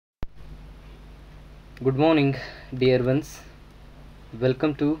Good morning, dear ones.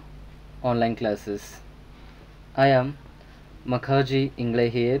 Welcome to online classes. I am MAKAJI Ingale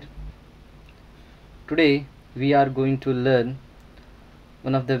here. Today we are going to learn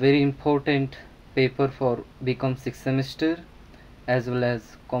one of the very important paper for BCom 6th semester as well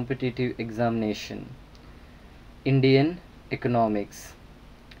as competitive examination, Indian Economics.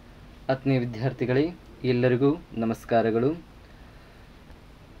 ಆತ್ಮೀಯ ವಿದ್ಯಾರ್ಥಿಗಳೇ, ಎಲ್ಲರಿಗೂ ನಮಸ್ಕಾರಗಳು.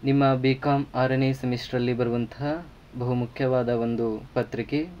 ನಿಮ್ಮ BCom 6ನೇ ಸೆಮಿಸ್ಟ್ರಲ್ಲಿ ಬರುವಂತಹ ಬಹುಮುಖ್ಯವಾದ ಒಂದು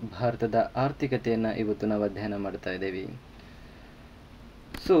ಪತ್ರಿಕೆ ಭಾರತದ ಆರ್ಥಿಕತೆಯನ್ನು ಇವತ್ತು ನಾವು ಅಧ್ಯಯನ ಮಾಡ್ತಾ ಇದ್ದೇವೆ.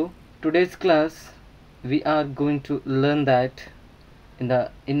 So today's class we are going to learn that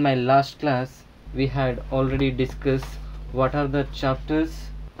in my last class we had already discussed what are the chapters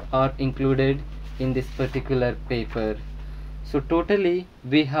are included in this particular paper. So totally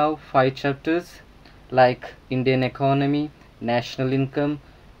we have 5 chapters like Indian economy, national income,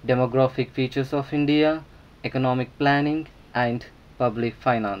 demographic features of India, economic planning and public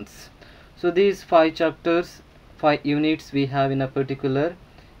finance. So these 5 chapters, 5 units we have in a particular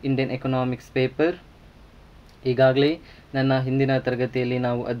Indian economics paper. ಈಗಾಗಲೇ ನನ್ನ ಹಿಂದಿನ ತರಗತಿಯಲ್ಲಿ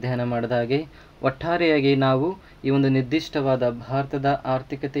ನಾವು ಅಧ್ಯಯನ ಮಾಡಿದ ಹಾಗೆ ಒಟ್ಟಾರೆಯಾಗಿ ನಾವು ಈ ಒಂದು ನಿರ್ದಿಷ್ಟವಾದ ಭಾರತದ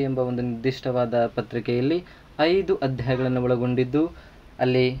ಆರ್ಥಿಕತೆ ಎಂಬ ಒಂದು ನಿರ್ದಿಷ್ಟವಾದ ಪತ್ರಿಕೆಯಲ್ಲಿ 5 ಅಧ್ಯಾಯಗಳನ್ನು ಒಳಗೊಂಡಿದ್ದು,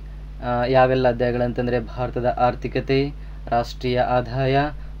 ಅಲ್ಲಿ ಯಾವೆಲ್ಲ ಅಧ್ಯಾಯಗಳಂತಂದರೆ ಭಾರತದ ಆರ್ಥಿಕತೆ, ರಾಷ್ಟ್ರೀಯ ಆದಾಯ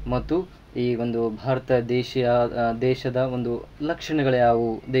ಮತ್ತು ಈ ಒಂದು ಭಾರತ ದೇಶದ ಒಂದು ಲಕ್ಷಣಗಳು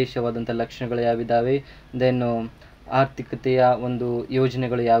ಯಾವುವು, ದೇಶವಾದಂಥ ಲಕ್ಷಣಗಳು ಯಾವಿದ್ದಾವೆ, ದೆನ್ ಆರ್ಥಿಕತೆಯ ಒಂದು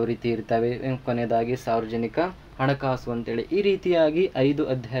ಯೋಜನೆಗಳು ಯಾವ ರೀತಿ ಇರ್ತವೆ, ಕೊನೆಯದಾಗಿ ಸಾರ್ವಜನಿಕ ಹಣಕಾಸು ಅಂತೇಳಿ ಈ ರೀತಿಯಾಗಿ 5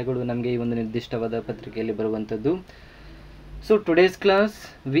 ಅಧ್ಯಾಯಗಳು ನಮಗೆ ಈ ಒಂದು ನಿರ್ದಿಷ್ಟವಾದ ಪತ್ರಿಕೆಯಲ್ಲಿ ಬರುವಂಥದ್ದು. So today's class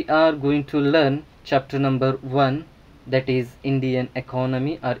we are going to learn chapter number 1, that is Indian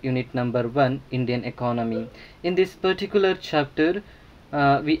economy, or unit number 1, Indian economy. In this particular chapter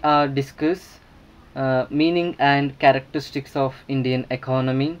we are discuss meaning and characteristics of Indian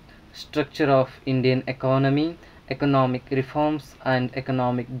economy, structure of Indian economy, economic reforms and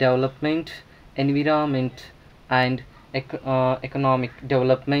economic development, environment and economic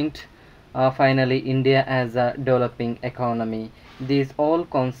development, finally India as a developing economy. These all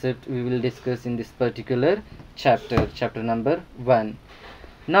concepts we will discuss in this particular chapter number 1.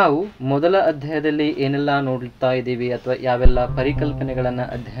 ನಾವು ಮೊದಲ ಅಧ್ಯಾಯದಲ್ಲಿ ಏನೆಲ್ಲ ನೋಡ್ತಾ ಇದ್ದೀವಿ ಅಥವಾ ಯಾವೆಲ್ಲ ಪರಿಕಲ್ಪನೆಗಳನ್ನು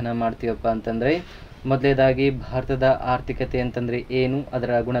ಅಧ್ಯಯನ ಮಾಡ್ತೀವಪ್ಪ ಅಂತಂದರೆ, ಮೊದಲೇದಾಗಿ ಭಾರತದ ಆರ್ಥಿಕತೆ ಅಂತಂದರೆ ಏನು,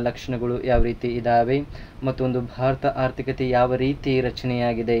 ಅದರ ಗುಣಲಕ್ಷಣಗಳು ಯಾವ ರೀತಿ ಇದ್ದಾವೆ, ಮತ್ತೊಂದು ಭಾರತ ಆರ್ಥಿಕತೆ ಯಾವ ರೀತಿ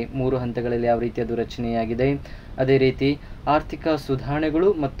ರಚನೆಯಾಗಿದೆ, 3 ಹಂತಗಳಲ್ಲಿ ಯಾವ ರೀತಿ ಅದು ರಚನೆಯಾಗಿದೆ, ಅದೇ ರೀತಿ ಆರ್ಥಿಕ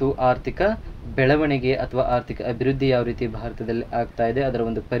ಸುಧಾರಣೆಗಳು ಮತ್ತು ಆರ್ಥಿಕ ಬೆಳವಣಿಗೆ ಅಥವಾ ಆರ್ಥಿಕ ಅಭಿವೃದ್ಧಿ ಯಾವ ರೀತಿ ಭಾರತದಲ್ಲಿ ಆಗ್ತಾ ಇದೆ, ಅದರ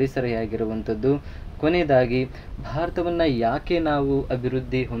ಒಂದು ಪರಿಸರ ಹೇಗಿರುವಂಥದ್ದು, ಕೊನೆಯದಾಗಿ ಭಾರತವನ್ನು ಯಾಕೆ ನಾವು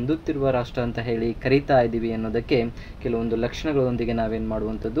ಅಭಿವೃದ್ಧಿ ಹೊಂದುತ್ತಿರುವ ರಾಷ್ಟ್ರ ಅಂತ ಹೇಳಿ ಕರೀತಾ ಇದ್ದೀವಿ ಅನ್ನೋದಕ್ಕೆ ಕೆಲವೊಂದು ಲಕ್ಷಣಗಳೊಂದಿಗೆ ನಾವೇನು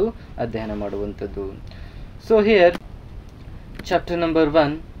ಮಾಡುವಂಥದ್ದು, ಅಧ್ಯಯನ ಮಾಡುವಂಥದ್ದು. So here chapter number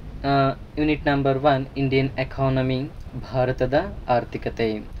 1, unit number 1, Indian economy, ಭಾರತದ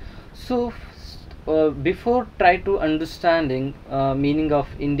ಆರ್ಥಿಕತೆ. So before try to understanding meaning of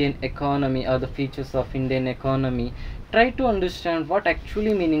Indian economy or the features of Indian economy, try to understand what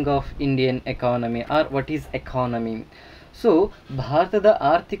actually meaning of Indian economy or what is economy. So ಭಾರತದ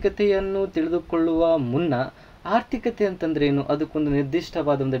ಆರ್ಥಿಕತೆಯನ್ನು ತಿಳಿದುಕೊಳ್ಳುವ ಮುನ್ನ ಆರ್ಥಿಕತೆ ಅಂತಂದ್ರೆ ಏನು, ಅದಕ್ಕೊಂದು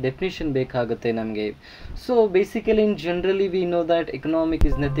ನಿರ್ದಿಷ್ಟವಾದ ಒಂದು ಡೆಫಿನೇಷನ್ ಬೇಕಾಗುತ್ತೆ ನಮಗೆ. So basically in generally we know that economic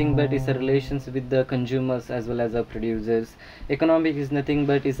is nothing but is a relations with the consumers as well as the producers. Economic is nothing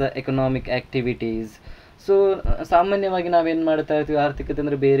but is a economic activities. So ಸಾಮಾನ್ಯವಾಗಿ ನಾವೇನು ಮಾಡ್ತಾ ಇರ್ತೀವಿ, ಆರ್ಥಿಕತೆ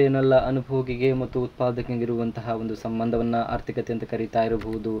ಅಂದರೆ ಬೇರೆ ಏನಲ್ಲ, ಅನುಭೋಗಿಗೆ ಮತ್ತು ಉತ್ಪಾದಕನಿಗೆ ಇರುವಂತಹ ಒಂದು ಸಂಬಂಧವನ್ನು ಆರ್ಥಿಕತೆ ಅಂತ ಕರೀತಾ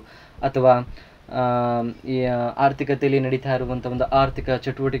ಇರಬಹುದು, ಅಥವಾ ಈ ಆರ್ಥಿಕತೆಯಲ್ಲಿ ನಡೀತಾ ಇರುವಂಥ ಒಂದು ಆರ್ಥಿಕ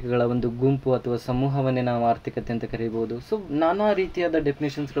ಚಟುವಟಿಕೆಗಳ ಒಂದು ಗುಂಪು ಅಥವಾ ಸಮೂಹವನ್ನೇ ನಾವು ಆರ್ಥಿಕತೆ ಅಂತ ಕರೀಬೋದು. ಸೊ ನಾನಾ ರೀತಿಯಾದ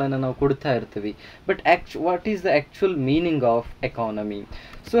ಡೆಫಿನೇಷನ್ಸ್ಗಳನ್ನು ನಾವು ಕೊಡ್ತಾ ಇರ್ತೀವಿ. But what is the actual meaning of economy?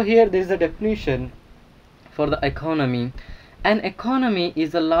 So here there is a definition for the economy. An economy is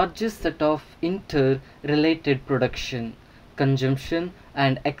the largest set of interrelated production, consumption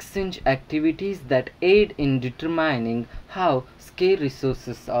and exchange activities that aid in determining how scarce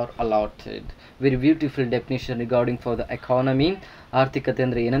resources are allotted. Very beautiful definition regarding for the economy. ಆರ್ಥಿಕತೆ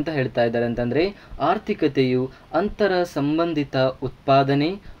ಅಂದರೆ ಏನಂತ ಹೇಳ್ತಾ ಇದ್ದಾರೆ ಅಂತಂದರೆ, ಆರ್ಥಿಕತೆಯು ಅಂತರ ಸಂಬಂಧಿತ ಉತ್ಪಾದನೆ,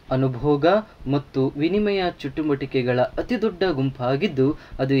 ಅನುಭೋಗ ಮತ್ತು ವಿನಿಮಯ ಚಟುವಟಿಕೆಗಳ ಅತಿದೊಡ್ಡ ಗುಂಪಾಗಿದ್ದು,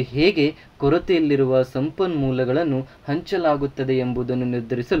 ಅದು ಹೇಗೆ ಕೊರತೆಯಲ್ಲಿರುವ ಸಂಪನ್ಮೂಲಗಳನ್ನು ಹಂಚಲಾಗುತ್ತದೆ ಎಂಬುದನ್ನು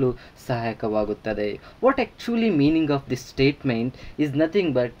ನಿರ್ಧರಿಸಲು ಸಹಾಯಕವಾಗುತ್ತದೆ. What actually meaning of this statement is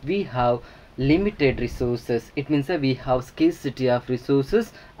nothing but we have limited resources. It means we have scarcity of resources,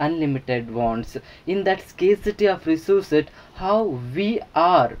 unlimited wants. In that scarcity of resources, how we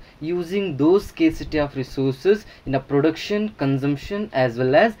are using those scarcity of resources in a production, consumption as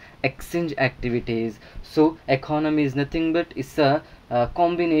well as exchange activities. So economy is nothing but it's a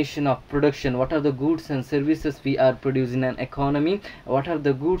combination of production. What are the goods and services we are producing in an economy, what are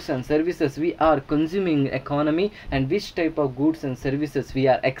the goods and services we are consuming in economy, and which type of goods and services we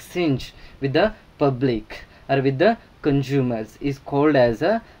are exchange with the public or with the consumers is called as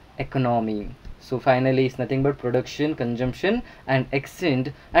a economy. So finally it's nothing but production, consumption and exchange,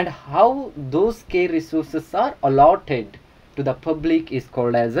 and how those scarce resources are allotted to the public is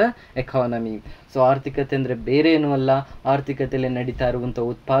called as a economy. So ಆರ್ಥಿಕತೆ ಅಂದರೆ ಬೇರೆ ಏನೂ ಅಲ್ಲ, ಆರ್ಥಿಕತೆಯಲ್ಲಿ ನಡೀತಾ ಇರುವಂಥ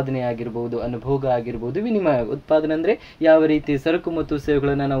ಉತ್ಪಾದನೆ ಆಗಿರ್ಬೋದು, ಅನುಭೋಗ ಆಗಿರ್ಬೋದು, ವಿನಿಮಯ. ಉತ್ಪಾದನೆ ಅಂದರೆ ಯಾವ ರೀತಿ ಸರಕು ಮತ್ತು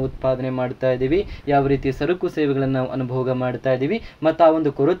ಸೇವೆಗಳನ್ನು ನಾವು ಉತ್ಪಾದನೆ ಮಾಡ್ತಾ ಇದ್ದೀವಿ, ಯಾವ ರೀತಿ ಸರಕು ಸೇವೆಗಳನ್ನು ನಾವು ಅನುಭೋಗ ಮಾಡ್ತಾ ಇದ್ದೀವಿ, ಮತ್ತು ಆ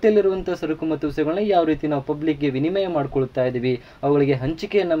ಒಂದು ಕೊರತೆಯಲ್ಲಿರುವಂಥ ಸರಕು ಮತ್ತು ಸೇವೆಗಳನ್ನ ಯಾವ ರೀತಿ ನಾವು ಪಬ್ಲಿಕ್ಗೆ ವಿನಿಮಯ ಮಾಡ್ಕೊಳ್ತಾ ಇದ್ದೀವಿ, ಅವುಗಳಿಗೆ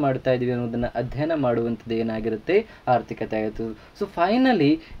ಹಂಚಿಕೆಯನ್ನು ಮಾಡ್ತಾ ಇದ್ದೀವಿ ಅನ್ನೋದನ್ನು ಅಧ್ಯಯನ ಮಾಡುವಂಥದ್ದು ಏನಾಗಿರುತ್ತೆ, ಆರ್ಥಿಕತೆ ಆಯಿತು. So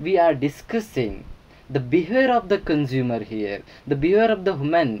finally we are discussing the behavior of the consumer here, the behavior of the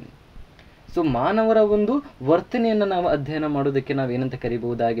human. So ಮಾನವರ ಒಂದು ವರ್ತನೆಯನ್ನು ನಾವು ಅಧ್ಯಯನ ಮಾಡೋದಕ್ಕೆ ನಾವೇನಂತ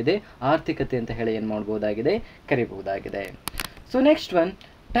ಕರಿಬಹುದಾಗಿದೆ, ಆರ್ಥಿಕತೆ ಅಂತ ಹೇಳಿ ಏನು ಮಾಡ್ಬೋದಾಗಿದೆ, ಕರಿಬಹುದಾಗಿದೆ. So next one,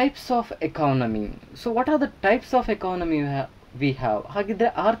 types of economy. So what are the types of economy we have?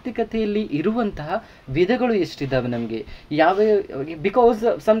 ಹಾಗಿದ್ರೆ ಆರ್ಥಿಕತೆಯಲ್ಲಿ ಇರುವಂತಹ ವಿಧಗಳು ಎಷ್ಟಿದ್ದಾವೆ ನಮಗೆ, ಯಾವ, because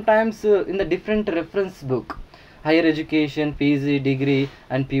sometimes in the different reference book, higher education, PG, degree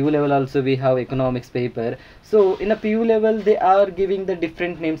and PU level also we have economics paper. So in a PU level they are giving the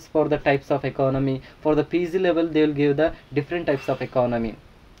different names for the types of economy. For the PG level they will give the different types of economy.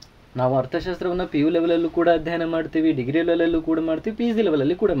 ನಾವು ಅರ್ಥಶಾಸ್ತ್ರವನ್ನು P U ಲೆವೆಲಲ್ಲೂ ಕೂಡ ಅಧ್ಯಯನ ಮಾಡ್ತೀವಿ, degree ಲೆವೆಲಲ್ಲೂ ಕೂಡ ಮಾಡ್ತೀವಿ, P G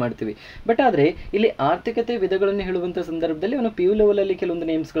ಲೆವೆಲಲ್ಲಿ ಕೂಡ ಮಾಡ್ತೀವಿ. But ಆದರೆ ಇಲ್ಲಿ ಆರ್ಥಿಕತೆ ವಿಧಗಳನ್ನು ಹೇಳುವಂಥ ಸಂದರ್ಭದಲ್ಲಿ ಅವನು ಪಿ ಯು ಲೆವೆಲಲ್ಲಿ ಕೆಲವೊಂದು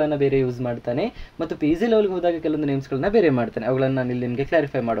ನೇಮ್ಸ್ಗಳನ್ನು ಬೇರೆ ಯೂಸ್ ಮಾಡ್ತಾನೆ, ಮತ್ತು ಪಿ ಜಿ ಲೆವೆಲ್ಗೆ ಹೋದಾಗ ಕೆಲವೊಂದು ನೇಮ್ಸ್ಗಳನ್ನ ಬೇರೆ ಮಾಡ್ತಾನೆ. ಅವುಗಳನ್ನು ನಾನು ಇಲ್ಲಿ ನಿಮಗೆ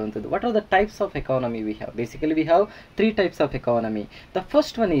ಕ್ಲಾರಿಫೈ ಮಾಡುವಂಥದ್ದು. What are the types of economy we have? Basically we have 3 types of economy. The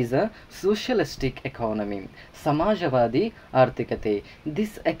first one is a socialistic economy, ಸಮಾಜವಾದಿ ಆರ್ಥಿಕತೆ.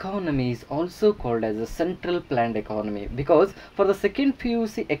 This economy is also called as a central planned economy, because for the second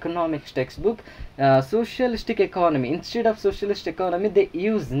PUC economics textbook, socialistic economy, instead of socialist economy they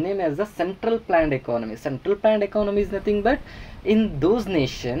use name as the central planned economy. Central planned economy is nothing but in those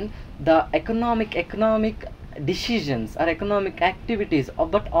nation the economic decisions or economic activities,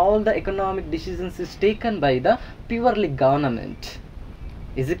 but all the economic decisions is taken by the purely government.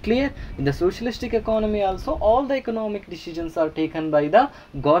 Is it clear? In the socialistic economy also all the economic decisions are taken by the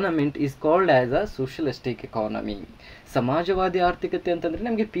government is called as a socialistic economy. ಸಮಾಜವಾದಿ ಆರ್ಥಿಕತೆ ಅಂತಂದರೆ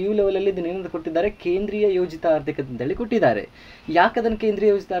ನಮಗೆ P U ಲೆವೆಲಲ್ಲಿ ಇದನ್ನೇನಂತ ಕೊಟ್ಟಿದ್ದಾರೆ, ಕೇಂದ್ರೀಯ ಯೋಜಿತ ಆರ್ಥಿಕತೆ ಅಂತೇಳಿ ಕೊಟ್ಟಿದ್ದಾರೆ. ಯಾಕೆ ಅದನ್ನು ಕೇಂದ್ರೀಯ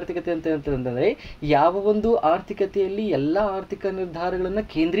ಯೋಜಿತ ಆರ್ಥಿಕತೆ ಅಂತಂದರೆ ಯಾವ ಒಂದು ಆರ್ಥಿಕತೆಯಲ್ಲಿ ಎಲ್ಲ ಆರ್ಥಿಕ ನಿರ್ಧಾರಗಳನ್ನು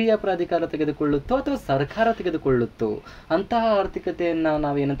ಕೇಂದ್ರೀಯ ಪ್ರಾಧಿಕಾರ ತೆಗೆದುಕೊಳ್ಳುತ್ತೋ ಅಥವಾ ಸರ್ಕಾರ ತೆಗೆದುಕೊಳ್ಳುತ್ತೋ ಅಂತಹ ಆರ್ಥಿಕತೆಯನ್ನು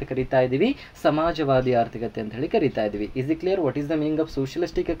ನಾವೇನಂತ ಕರಿತಾ ಇದ್ದೀವಿ, ಸಮಾಜವಾದಿ ಆರ್ಥಿಕತೆ ಅಂತ ಹೇಳಿ ಕರಿತಾ ಇದ್ದೀವಿ. Is it clear what is the meaning of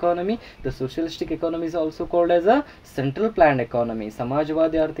socialistic economy? The socialistic economy is also called as a central planned economy.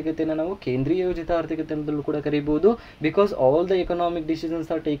 ಸಮಾಜವಾದಿ ಆರ್ಥಿಕತೆಯನ್ನು ನಾವು ಕೇಂದ್ರೀಯ ಯೋಜಿತ ಆರ್ಥಿಕತೆ ಅಂತಲೂ ಕೂಡ ಕರಿಬಹುದು, because all the economic decisions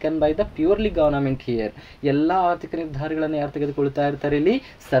are taken by the purely government here. ಎಲ್ಲ ಆರ್ಥಿಕ ನಿರ್ಧಾರಗಳನ್ನು ಯಾರು ತೆಗೆದುಕೊಳ್ತಾ ಇರ್ತಾರೆ, ಇಲ್ಲಿ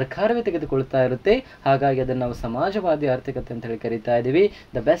ಸರ್ಕಾರವೇ ತೆಗೆದುಕೊಳ್ತಾ ಇರುತ್ತೆ. ಹಾಗಾಗಿ ಅದನ್ನು ನಾವು ಸಮಾಜವಾದಿ ಆರ್ಥಿಕತೆ ಅಂತ ಹೇಳಿ ಕರಿತಾ ಇದ್ದೀವಿ.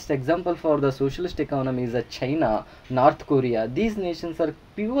 The best example for the socialist economy is China, north Korea. These Nations R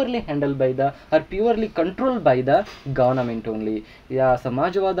purely handle by the R purely control by the government only.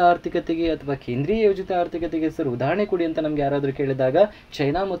 ಸಮಾಜವಾದ ಆರ್ಥಿಕತೆಗೆ ಅಥವಾ ಕೇಂದ್ರೀಯ ಯೋಜಿತ ಆರ್ಥಿಕತೆಗೆ ಸರ್ ಉದಾಹರಣೆ ಕೊಡಿ ಅಂತ ನಮ್ಗೆ ಯಾರಾದರೂ ಕೇಳಿದಾಗ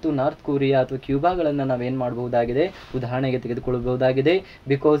ಚೈನಾ ಮತ್ತು ನಾರ್ತ್ ಕೊರಿಯಾ ಅಥವಾ ಕ್ಯೂಬಾಗಳನ್ನು ನಾವೇನು ಮಾಡಬಹುದಾಗಿದೆ, ಉದಾಹರಣೆಗೆ ತೆಗೆದುಕೊಳ್ಳಬಹುದಾಗಿದೆ.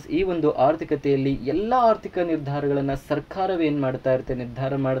 ಬಿಕಾಸ್ ಈ ಒಂದು ಆರ್ಥಿಕತೆಯಲ್ಲಿ ಎಲ್ಲ ಆರ್ಥಿಕ ನಿರ್ಧಾರಗಳನ್ನು ಸರ್ಕಾರವೇ ಏನು ಮಾಡ್ತಾ ಇರುತ್ತೆ,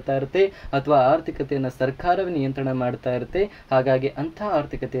 ನಿರ್ಧಾರ ಮಾಡ್ತಾ ಇರುತ್ತೆ, ಅಥವಾ ಆರ್ಥಿಕತೆಯನ್ನು ಸರ್ಕಾರವೇ ನಿಯಂತ್ರಣ ಮಾಡ್ತಾ ಇರುತ್ತೆ. ಹಾಗಾಗಿ ಅಂಥ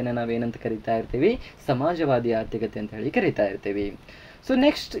ಆರ್ಥಿಕತೆಯನ್ನು ನಾವೇನಂತ ಕರಿತಾ ಇರ್ತೀವಿ, ಸಮಾಜವಾದಿ ಆರ್ಥಿಕತೆ ಅಂತ ಹೇಳಿ ಕರಿತಾ ಇರ್ತೀವಿ. So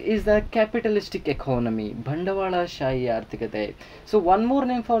next is the capitalistic economy, ಬಂಡವಾಳಶಾಹಿ ಆರ್ಥಿಕತೆ. So one more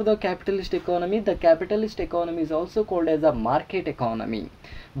name for the capitalist economy, the capitalist economy is also called as a market economy.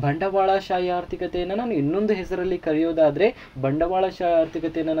 ಬಂಡವಾಳಶಾಹಿ ಆರ್ಥಿಕತೆಯನ್ನು ನಾನು ಇನ್ನೊಂದು ಹೆಸರಲ್ಲಿ ಕರೆಯೋದಾದರೆ, ಬಂಡವಾಳಶಾಹಿ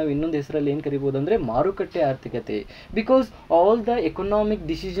ಆರ್ಥಿಕತೆಯನ್ನು ನಾವು ಇನ್ನೊಂದು ಹೆಸರಲ್ಲಿ ಏನು ಕರಿಬೋದು ಅಂದರೆ ಮಾರುಕಟ್ಟೆ ಆರ್ಥಿಕತೆ. Because all the economic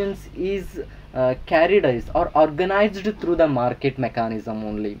decisions is carried as or organized through the market mechanism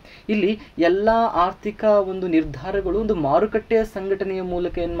only. ಇಲ್ಲಿ ಎಲ್ಲ ಆರ್ಥಿಕ ಒಂದು ನಿರ್ಧಾರಗಳು ಒಂದು ಮಾರುಕಟ್ಟೆಯ ಸಂಘಟನೆಯ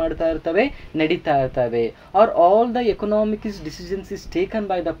ಮೂಲಕ ಏನು ಮಾಡ್ತಾ ಇರ್ತವೆ, ನಡೀತಾ ಇರ್ತವೆ. Are all the economic decisions is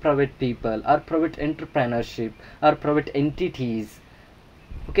taken by the private people are private ಎಂಟರ್ಪ್ರೈನರ್ಶಿಪ್ R private entities.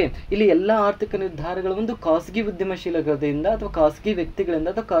 Okay, ಇಲ್ಲಿ ಎಲ್ಲ ಆರ್ಥಿಕ ನಿರ್ಧಾರಗಳು ಒಂದು ಖಾಸಗಿ ಉದ್ಯಮಶೀಲತೆಯಿಂದ ಅಥವಾ ಖಾಸಗಿ ವ್ಯಕ್ತಿಗಳಿಂದ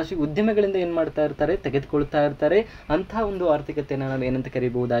ಅಥವಾ ಖಾಸಗಿ ಉದ್ಯಮಗಳಿಂದ ಏನು ಮಾಡ್ತಾ ಇರ್ತಾರೆ, ತೆಗೆದುಕೊಳ್ತಾ ಇರ್ತಾರೆ. ಅಂಥ ಒಂದು ಆರ್ಥಿಕತೆಯನ್ನು ನಾವು ಏನಂತ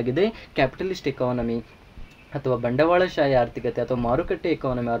ಕರಿಬಹುದಾಗಿದೆ, ಕ್ಯಾಪಿಟಲಿಸ್ಟ್ ಎಕಾನಮಿ. ಅಥವಾ ಬಂಡವಾಳಶಾಹಿ ಆರ್ಥಿಕತೆ ಅಥವಾ ಮಾರುಕಟ್ಟೆ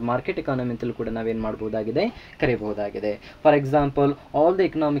ಎಕಾನಮಿ ಆರ್ ಮಾರ್ಕೆಟ್ ಎಕಾನಮಿ ಅಂತಲೂ ಕೂಡ ನಾವೇನು ಮಾಡಬಹುದಾಗಿದೆ, ಕರೀಬಹುದಾಗಿದೆ. For example, all the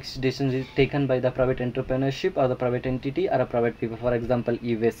economics decisions is taken by the private entrepreneurship are the private entity R private people. For example,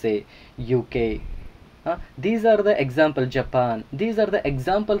 USA, UK. These are the example. Japan. These are the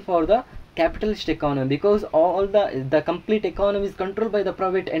example for the capitalist economy, because all the complete economy is controlled by the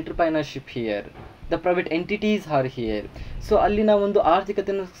private entrepreneurship here. The private entities are here. So ಅಲ್ಲಿನ ಒಂದು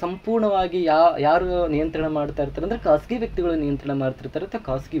ಆರ್ಥಿಕತೆಯನ್ನು ಸಂಪೂರ್ಣವಾಗಿ ಯಾರು ನಿಯಂತ್ರಣ ಮಾಡ್ತಾ ಇರ್ತಾರೆ ಅಂದರೆ ಖಾಸಗಿ ವ್ಯಕ್ತಿಗಳು ನಿಯಂತ್ರಣ ಮಾಡ್ತಿರ್ತಾರೆ ಅಥವಾ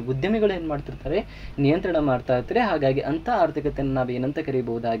ಖಾಸಗಿ ಉದ್ಯಮಿಗಳು ಏನು ಮಾಡ್ತಿರ್ತಾರೆ, ನಿಯಂತ್ರಣ ಮಾಡ್ತಾ ಇರ್ತಾರೆ. ಹಾಗಾಗಿ ಅಂಥ ಆರ್ಥಿಕತೆಯನ್ನು ನಾವು ಏನಂತ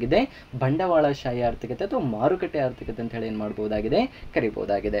ಕರೀಬಹುದಾಗಿದೆ, ಬಂಡವಾಳಶಾಹಿ ಆರ್ಥಿಕತೆ ಅಥವಾ ಮಾರುಕಟ್ಟೆ ಆರ್ಥಿಕತೆ ಅಂತ ಹೇಳಿ ಏನು ಮಾಡ್ಬೋದಾಗಿದೆ,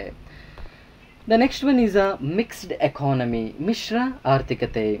 ಕರೀಬಹುದಾಗಿದೆ. The next one is a mixed economy, ಮಿಶ್ರ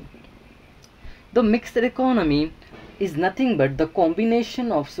ಆರ್ಥಿಕತೆ. The mixed economy is nothing but the combination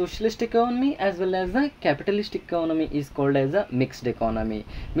of socialist economy as well as the capitalist economy is called as a mixed economy.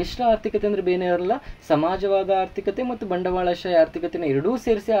 ಮಿಶ್ರ ಆರ್ಥಿಕತೆ ಅಂದರೆ ಬೇರೆ ಇರಲ್ಲ, ಸಮಾಜವಾದ ಆರ್ಥಿಕತೆ ಮತ್ತು ಬಂಡವಾಳಶಾಹಿ ಆರ್ಥಿಕತೆನ ಎರಡೂ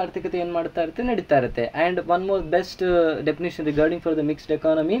ಸೇರಿಸಿ ಆರ್ಥಿಕತೆ ಏನು ಮಾಡ್ತಾ ಇರುತ್ತೆ, ನಡೀತಾ ಇರುತ್ತೆ. And one more best definition regarding for the mixed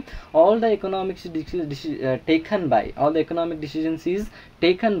economy, all the economic decisions is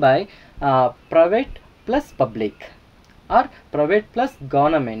taken by private plus public or private plus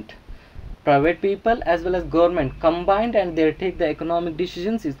government. Private people as well as government combined and they take the economic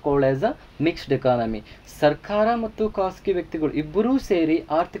decisions is called as a mixed economy. ಸರ್ಕಾರ ಮತ್ತು ಖಾಸಗಿ ವ್ಯಕ್ತಿಗಳು ಇಬ್ಬರೂ ಸೇರಿ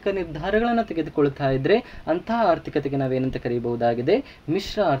ಆರ್ಥಿಕ ನಿರ್ಧಾರಗಳನ್ನು ತೆಗೆದುಕೊಳ್ತಾ ಇದ್ರೆ ಅಂತಹ ಆರ್ಥಿಕತೆಗೆ ನಾವೇನಂತ ಕರೀಬಹುದಾಗಿದೆ,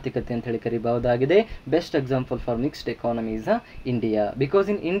 ಮಿಶ್ರ ಆರ್ಥಿಕತೆ ಅಂತ ಹೇಳಿ ಕರೀಬಹುದಾಗಿದೆ. Best example for mixed economy is India, because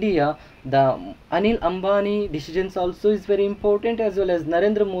in India the Anil Ambani decisions also is very important as well as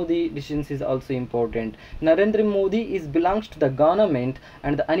Narendra Modi decisions is also important. Narendra Modi is belongs to the government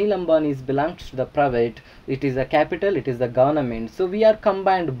and the Anil Ambani is belongs to the private. It is a capital, it is the government. So we are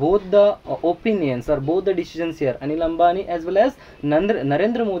combined both the opinions or both the decisions here, Anil Ambani as well as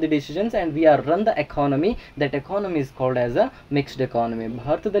Narendra Modi decisions, and we are run the economy. That economy is called as a mixed economy.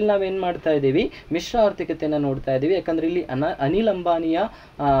 ಭಾರತದಲ್ಲಿ ನಾವೇನು ಮಾಡ್ತಾ ಇದ್ದೀವಿ, ಮಿಶ್ರ ಆರ್ಥಿಕತೆಯನ್ನು ನೋಡ್ತಾ ಇದ್ದೀವಿ. ಯಾಕಂದರೆ ಇಲ್ಲಿ ಅನಿಲ್ ಅಂಬಾನಿಯ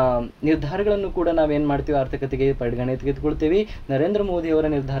ನಿರ್ಧಾರಗಳನ್ನು ಕೂಡ ನಾವೇನು ಮಾಡ್ತೀವಿ, ಆರ್ಥಿಕತೆಗೆ ಪರಿಗಣನೆ ತೆಗೆದುಕೊಳ್ತೀವಿ. ನರೇಂದ್ರ ಮೋದಿ ಅವರ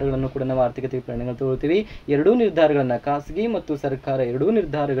ನಿರ್ಧಾರಗಳನ್ನು ಕೂಡ ನಾವು ಆರ್ಥಿಕತೆಗೆ ಪರಿಗಣನೆ ತೆಗೆದುಕೊಳ್ತೀವಿ. ಎರಡೂ ನಿರ್ಧಾರಗಳನ್ನು, ಖಾಸಗಿ ಮತ್ತು ಸರ್ಕಾರ ಎರಡೂ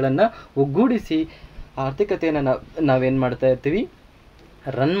ನಿರ್ಧಾರಗಳನ್ನು ಒಗ್ಗೂಡಿಸಿ ಆರ್ಥಿಕತೆಯನ್ನು ನಾವೇನು ಮಾಡ್ತಾ ಇರ್ತೀವಿ,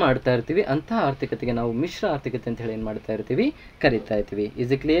 ರನ್ ಮಾಡ್ತಾ ಇರ್ತೀವಿ. ಅಂತಹ ಆರ್ಥಿಕತೆಗೆ ನಾವು ಮಿಶ್ರ ಆರ್ಥಿಕತೆ ಅಂತ ಹೇಳಿ ಏನು ಮಾಡ್ತಾ ಇರ್ತೀವಿ, ಕರಿತಾ ಇರ್ತೀವಿ.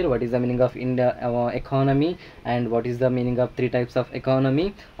 Is it clear what is the meaning of India economy and what is the meaning of 3 types of economy?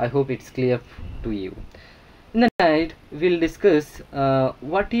 I hope it's clear to you. In the night, we'll discuss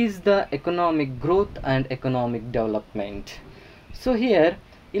what is the economic growth and economic development. So here,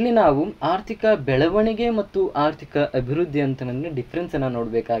 ಇಲ್ಲಿ ನಾವು ಆರ್ಥಿಕ ಬೆಳವಣಿಗೆ ಮತ್ತು ಆರ್ಥಿಕ ಅಭಿವೃದ್ಧಿ ಅಂತ ಡಿಫ್ರೆನ್ಸನ್ನು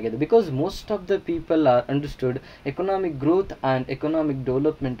ನೋಡಬೇಕಾಗಿದೆ. Because most of the people are understood economic growth and economic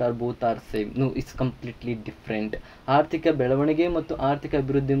development are both are same. No, it's completely different. ಆರ್ಥಿಕ ಬೆಳವಣಿಗೆ ಮತ್ತು ಆರ್ಥಿಕ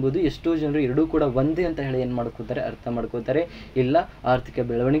ಅಭಿವೃದ್ಧಿ ಎಂಬುದು ಎಷ್ಟೋ ಜನರು ಎರಡೂ ಕೂಡ ಒಂದೇ ಅಂತ ಹೇಳಿ ಏನು ಮಾಡ್ಕೋತಾರೆ, ಅರ್ಥ ಮಾಡ್ಕೋತಾರೆ. ಇಲ್ಲ, ಆರ್ಥಿಕ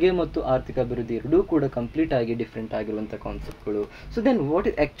ಬೆಳವಣಿಗೆ ಮತ್ತು ಆರ್ಥಿಕ ಅಭಿವೃದ್ಧಿ ಎರಡೂ ಕೂಡ ಕಂಪ್ಲೀಟ್ ಆಗಿ ಡಿಫ್ರೆಂಟ್ ಆಗಿರುವಂಥ ಕಾನ್ಸೆಪ್ಟ್ಗಳು. So then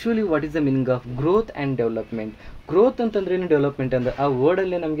what is the meaning of growth and development? Growth ಅಂತಂದ್ರೆ ಏನು, ಡೆವಲಪ್ಮೆಂಟ್ ಅಂದರೆ ಆ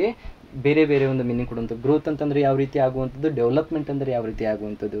ವರ್ಡಲ್ಲೇ ನಮಗೆ ಬೇರೆ ಬೇರೆ ಒಂದು ಮೀನಿಂಗ್ ಕೊಡುವಂಥದ್ದು. ಗ್ರೋತ್ ಅಂತಂದರೆ ಯಾವ ರೀತಿ ಆಗುವಂಥದ್ದು, ಡೆವಲಪ್ಮೆಂಟ್ ಅಂದರೆ ಯಾವ ರೀತಿ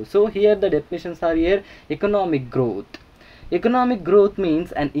ಆಗುವಂಥದ್ದು. So here the definitions are here. Economic growth. Economic growth means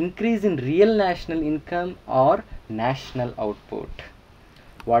an increase in real national income or national output.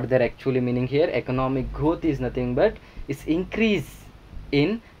 What they're actually meaning here, economic growth is nothing but is increase in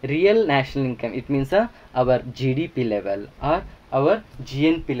real national income. It means our GDP level or our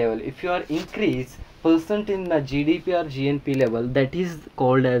GNP level. If you are increase percent in the GDP or GNP level, that is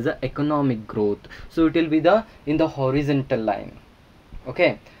called as a economic growth. So it will be in the horizontal line.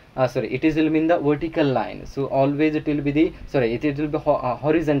 Okay. It will be in the vertical line. So always it will be it will be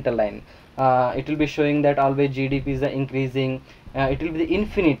horizontal line. It will be showing that always GDP is increasing. It will be the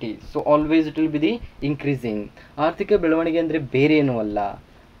infinity. So always it will be the increasing. ಆರ್ಥಿಕ ಬೆಳವಣಿಗೆ ಅಂದರೆ ಬೇರೆ ಏನೂ ಅಲ್ಲ.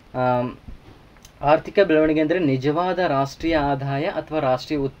 ಆರ್ಥಿಕ ಬೆಳವಣಿಗೆ ಅಂದರೆ ನಿಜವಾದ ರಾಷ್ಟ್ರೀಯ ಆದಾಯ ಅಥವಾ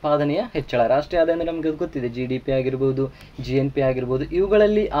ರಾಷ್ಟ್ರೀಯ ಉತ್ಪಾದನೆಯ ಹೆಚ್ಚಳ. ರಾಷ್ಟ್ರೀಯ ಆದಾಯ ಅಂದರೆ ನಮಗೆ ಗೊತ್ತಿದೆ, GDP ಆಗಿರ್ಬೋದು, GNP ಆಗಿರ್ಬೋದು.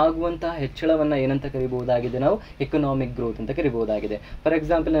 ಇವುಗಳಲ್ಲಿ ಆಗುವಂತಹ ಹೆಚ್ಚಳವನ್ನು ಏನಂತ ಕರಿಬಹುದಾಗಿದೆ, ನಾವು ಎಕನಾಮಿಕ್ ಗ್ರೋತ್ ಅಂತ ಕರಿಬಹುದಾಗಿದೆ. For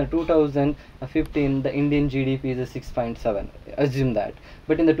example, 2015 the Indian GDP is 6.7. Assume that.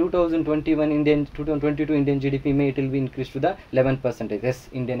 But in the 2022 Indian GDP it will be increased to the 11%. Yes,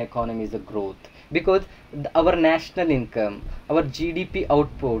 Indian economy is a growth because our national income, our GDP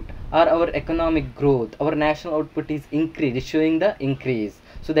output or our economic growth, our national output is increased, showing the increase.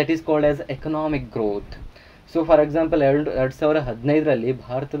 So that is called as economic growth. So for example 2015ರಲ್ಲಿ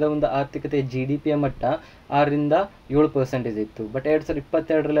ಭಾರತದ ಒಂದು ಆರ್ಥಿಕತೆ GDP ಯ ಮಟ್ಟ 6-7% ಇತ್ತು. But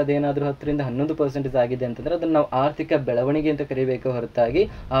 2022ರಲ್ಲಿ ಅದೇನಾದರೂ 10-11% ಆಗಿದೆ ಅಂತಂದರೆ ಅದನ್ನು ನಾವು ಆರ್ಥಿಕ ಬೆಳವಣಿಗೆ ಅಂತ ಕರಿಬೇಕು ಹೊರತಾಗಿ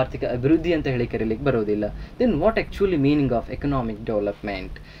ಆರ್ಥಿಕ ಅಭಿವೃದ್ಧಿ ಅಂತ ಹೇಳಿ ಕರೀಲಿಕ್ಕೆ ಬರೋದಿಲ್ಲ. Then what actually meaning of economic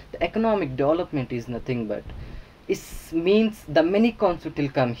development? The economic development is nothing but it means the many concepts will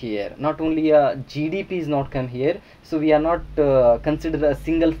come here. Not only GDP is not come here, so we are not consider a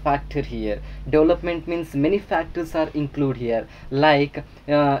single factor here. Development means many factors are included here, like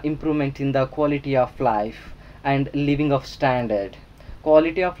improvement in the quality of life and living of standard.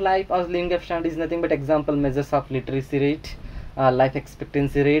 Quality of life or living of standard is nothing but example measures of literacy rate, life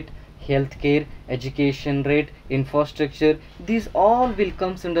expectancy rate, healthcare, education rate, infrastructure. These all will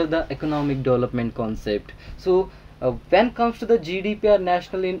comes under the economic development concept. So when comes to the GDP or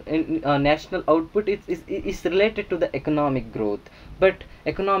national output, it's related to the economic growth. But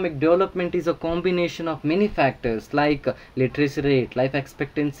economic development is a combination of many factors like literacy rate, life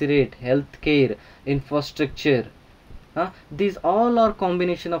expectancy rate, healthcare, infrastructure. These all are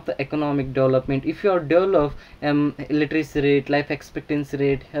combination of the economic development. If you are develop literacy rate, life expectancy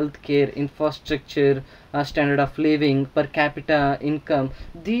rate, healthcare, infrastructure, standard of living, per capita income,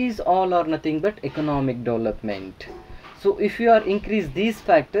 these all are nothing but economic development. So if you are increase these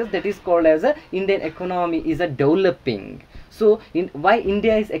factors, that is called as a Indian economy is a developing. So why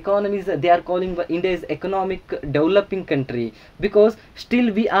India is economy is they are calling India is economic developing country, because still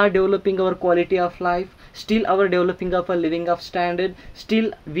we are developing our quality of life, still our developing of a living of standard, still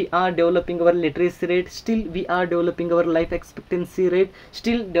we are developing our literacy rate, still we are developing our life expectancy rate,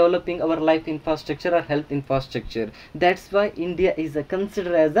 still developing our life infrastructure or health infrastructure. That's why India is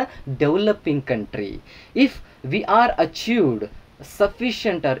considered as a developing country. If we are achieved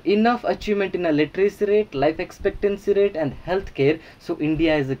sufficient or enough achievement in a literacy rate, life expectancy rate and healthcare, so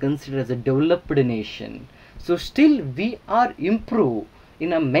India is considered as a developed nation. So still we are improve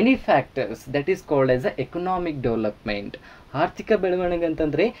in a many factors, that is called as a economic development. ಆರ್ಥಿಕ ಬೆಳವಣಿಗೆ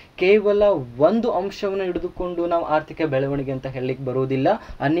ಅಂತಂದರೆ ಕೇವಲ ಒಂದು ಅಂಶವನ್ನು ಹಿಡಿದುಕೊಂಡು ನಾವು ಆರ್ಥಿಕ ಬೆಳವಣಿಗೆ ಅಂತ ಹೇಳಲಿಕ್ಕೆ ಬರೋದಿಲ್ಲ.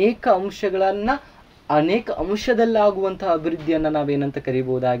 ಅನೇಕ ಅಂಶದಲ್ಲಾಗುವಂತಹ ಅಭಿವೃದ್ಧಿಯನ್ನು ನಾವೇನಂತ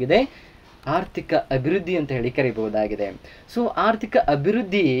ಕರಿಬಹುದಾಗಿದೆ? ಆರ್ಥಿಕ ಅಭಿವೃದ್ಧಿ ಅಂತ ಹೇಳಿ ಕರಿಬಹುದಾಗಿದೆ. ಸೊ ಆರ್ಥಿಕ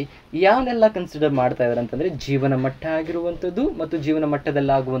ಅಭಿವೃದ್ಧಿ ಯಾವನ್ನೆಲ್ಲ ಕನ್ಸಿಡರ್ ಮಾಡ್ತಾ ಇದ್ದಾರೆ ಅಂತಂದರೆ ಜೀವನ ಮಟ್ಟ ಆಗಿರುವಂಥದ್ದು ಮತ್ತು ಜೀವನ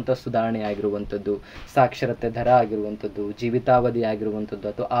ಮಟ್ಟದಲ್ಲಾಗುವಂಥ ಸುಧಾರಣೆ ಆಗಿರುವಂಥದ್ದು, ಸಾಕ್ಷರತೆ ದರ ಆಗಿರುವಂಥದ್ದು, ಜೀವಿತಾವಧಿ ಆಗಿರುವಂಥದ್ದು,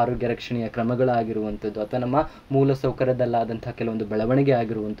 ಅಥವಾ ಆರೋಗ್ಯ ರಕ್ಷಣೆಯ ಕ್ರಮಗಳಾಗಿರುವಂಥದ್ದು, ಅಥವಾ ನಮ್ಮ ಮೂಲಸೌಕರ್ಯದಲ್ಲಾದಂಥ ಕೆಲವೊಂದು ಬೆಳವಣಿಗೆ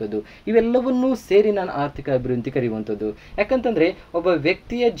ಆಗಿರುವಂಥದ್ದು, ಇವೆಲ್ಲವನ್ನೂ ಸೇರಿ ನಾನು ಆರ್ಥಿಕ ಅಭಿವೃದ್ಧಿ ಕರೆಯುವಂಥದ್ದು. ಯಾಕಂತಂದರೆ ಒಬ್ಬ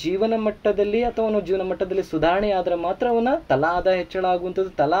ವ್ಯಕ್ತಿಯ ಜೀವನ ಮಟ್ಟದಲ್ಲಿ ಅಥವಾ ಅವನ ಜೀವನ ಮಟ್ಟದಲ್ಲಿ ಸುಧಾರಣೆ ಆದರೆ ಮಾತ್ರ ಅವನ ತಲಾ ಆದಾಯ ಹೆಚ್ಚಳ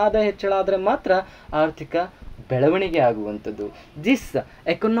ಆಗುವಂಥದ್ದು, ತಲಾ ಆದಾಯ ಹೆಚ್ಚಳ ಆದರೆ ಮಾತ್ರ ಆರ್ಥಿಕ ಬೆಳವಣಿಗೆ ಆಗುವಂಥದ್ದು. This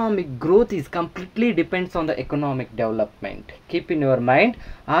economic growth is completely depends on the economic development. Keep in your mind,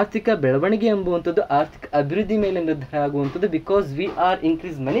 ಆರ್ಥಿಕ ಬೆಳವಣಿಗೆ ಎಂಬುವಂಥದ್ದು ಆರ್ಥಿಕ ಅಭಿವೃದ್ಧಿ ಮೇಲೆ ನಿರ್ಧಾರ ಆಗುವಂಥದ್ದು. Because we are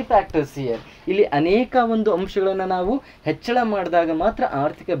increase many factors here. ಇಲ್ಲಿ ಅನೇಕ ಒಂದು ಅಂಶಗಳನ್ನು ನಾವು ಹೆಚ್ಚಳ ಮಾಡಿದಾಗ ಮಾತ್ರ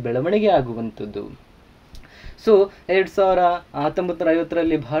ಆರ್ಥಿಕ ಬೆಳವಣಿಗೆ ಆಗುವಂಥದ್ದು. ಸೊ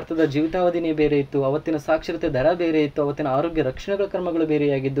 1950ರಲ್ಲಿ ಭಾರತದ ಜೀವಿತಾವಧಿನೇ ಬೇರೆ ಇತ್ತು, ಅವತ್ತಿನ ಸಾಕ್ಷರತೆ ದರ ಬೇರೆ ಇತ್ತು, ಅವತ್ತಿನ ಆರೋಗ್ಯ ರಕ್ಷಣೆಗಳ ಕ್ರಮಗಳು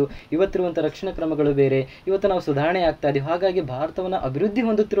ಬೇರೆಯಾಗಿದ್ದು, ಇವತ್ತಿರುವಂಥ ರಕ್ಷಣಾ ಕ್ರಮಗಳು ಬೇರೆ, ಇವತ್ತು ನಾವು ಸುಧಾರಣೆ ಆಗ್ತಾ ಇದ್ದೀವಿ. ಹಾಗಾಗಿ ಭಾರತವನ್ನು ಅಭಿವೃದ್ಧಿ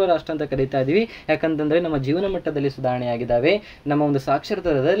ಹೊಂದುತ್ತಿರುವ ರಾಷ್ಟ್ರ ಅಂತ ಕರೀತಾ ಇದ್ದೀವಿ. ಯಾಕಂತಂದರೆ ನಮ್ಮ ಜೀವನ ಮಟ್ಟದಲ್ಲಿ ಸುಧಾರಣೆ ಆಗಿದ್ದಾವೆ, ನಮ್ಮ ಒಂದು ಸಾಕ್ಷರತೆ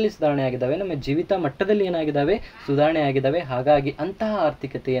ದರದಲ್ಲಿ ಸುಧಾರಣೆ ಆಗಿದ್ದಾವೆ, ನಮ್ಮ ಜೀವಿತ ಮಟ್ಟದಲ್ಲಿ ಏನಾಗಿದ್ದಾವೆ? ಸುಧಾರಣೆ ಆಗಿದ್ದಾವೆ. ಹಾಗಾಗಿ ಅಂತಹ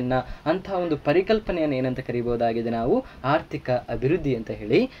ಆರ್ಥಿಕತೆಯನ್ನು, ಅಂತಹ ಒಂದು ಪರಿಕಲ್ಪನೆಯನ್ನು ಏನಂತ ಕರಿಬಹುದಾಗಿದೆ? ನಾವು ಆರ್ಥಿಕ ಅಭಿವೃದ್ಧಿ ಅಂತ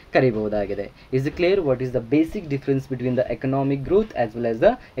ಹೇಳಿ ಕರಿಬಹುದಾಗಿದೆ. Is it clear what is the basic difference between the economic growth as well as the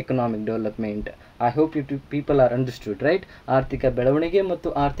economic development? I hope you people are understood, right? ಆರ್ಥಿಕ ಬೆಳವಣಿಗೆ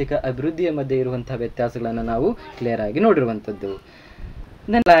ಮತ್ತು ಆರ್ಥಿಕ ಅಭಿವೃದ್ಧಿಯ ಮಧ್ಯೆ ಇರುವಂತಹ ವ್ಯತ್ಯಾಸಗಳನ್ನು ನಾವು ಕ್ಲಿಯರ್ ಆಗಿ ನೋಡಿರುವಂಥದ್ದು.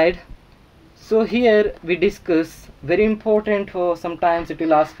 Then slide. So here we discuss very important for sometimes it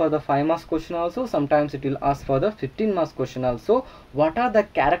will ask for the 5 marks question also, sometimes it will ask for the 15 marks question also. What are the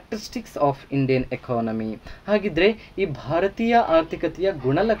characteristics of Indian economy? ಹಾಗಿದ್ರೆ ಈ ಭಾರತೀಯ ಆರ್ಥಿಕತೆಯ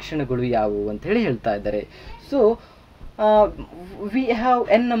ಗುಣಲಕ್ಷಣಗಳು ಯಾವುವು ಅಂತ ಹೇಳಿ ಹೇಳ್ತಾ ಇದ್ದಾರೆ. So we have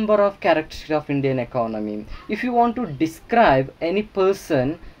n number of characteristics of Indian economy. If you want to describe any person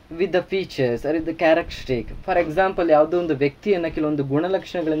with the features or the characteristic, for example ಯಾವುದೋ ಒಂದು ವ್ಯಕ್ತಿಯನ್ನು ಕೆಲವೊಂದು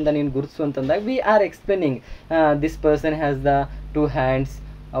ಗುಣಲಕ್ಷಣಗಳಿಂದ ನೀನು ಗುರುತಿಸು ಅಂತಂದಾಗ we are explaining this person has the 2 hands,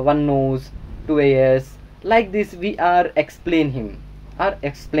 1 nose, 2 ears, like this we are explain him or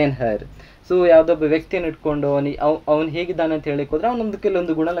explain her. So ಯಾವುದೊಬ್ಬ ವ್ಯಕ್ತಿಯನ್ನು ಇಟ್ಕೊಂಡು ಅವನು ಹೇಗಿದ್ದಾನೆ ಅಂತ ಹೇಳಿಕ್ ಹೋದ್ರೆ ಅವನೊಂದು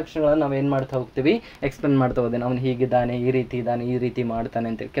ಕೆಲವೊಂದು ಗುಣಲಕ್ಷಣಗಳನ್ನು ನಾವು ಏನು ಮಾಡ್ತಾ ಹೋಗ್ತೀವಿ? ಎಕ್ಸ್ಪ್ಲೇನ್ ಮಾಡ್ತಾ ಹೋದೇನೆ. ಅವನು ಹೀಗಿದ್ದಾನೆ, ಈ ರೀತಿ ಇದ್ದಾನೆ, ಈ ರೀತಿ ಮಾಡ್ತಾನೆ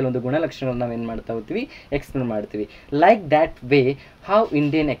ಅಂತೇಳಿ ಕೆಲವೊಂದು ಗುಣಲಕ್ಷಣಗಳನ್ನು ನಾವು ಏನು ಮಾಡ್ತಾ ಹೋಗ್ತೀವಿ? ಎಕ್ಸ್ಪ್ಲೇನ್ ಮಾಡ್ತೀವಿ. Like that way how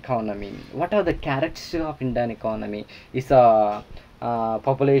Indian economy, what are the characteristics of Indian economy is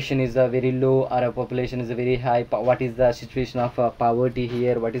population is very low or a population is very high. What is the situation of poverty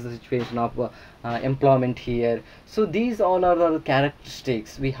here? What is the situation of employment here? So these all are the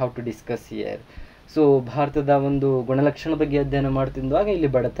characteristics we have to discuss here. So ಭಾರತದ ಒಂದು ಗುಣಲಕ್ಷಣ ಬಗ್ಗೆ ಅಧ್ಯಯನ ಮಾಡ್ತಿದ್ದಾಗ ಇಲ್ಲಿ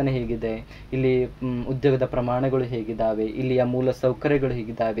ಬಡತನ ಹೇಗಿದೆ, ಇಲ್ಲಿ ಉದ್ಯೋಗದ ಪ್ರಮಾಣಗಳು ಹೇಗಿದ್ದಾವೆ, ಇಲ್ಲಿಯ ಮೂಲ ಸೌಕರ್ಯಗಳು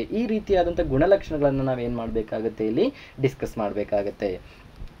ಹೇಗಿದ್ದಾವೆ, ಈ ರೀತಿಯಾದಂಥ ಗುಣಲಕ್ಷಣಗಳನ್ನು ನಾವೇನು ಮಾಡಬೇಕಾಗುತ್ತೆ, ಇಲ್ಲಿ ಡಿಸ್ಕಸ್ ಮಾಡಬೇಕಾಗತ್ತೆ.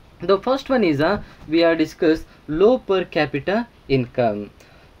 The first one is we are discussed low per capita income.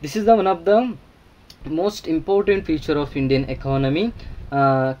 This is the one of the most important feature of Indian economy.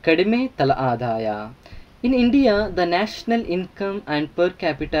 Kadime tala adaya. In India, the national income and per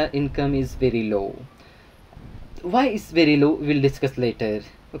capita income is very low. Why is very low? We'll discuss later.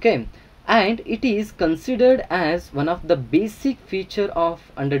 Okay, and it is considered as one of the basic feature of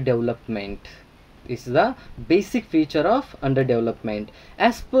underdevelopment. This is the basic feature of underdevelopment.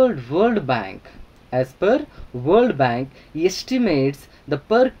 As per World Bank estimates the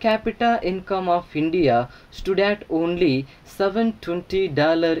per capita income of India stood at only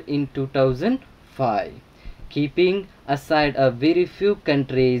 $720 in 2005. Keeping aside a very few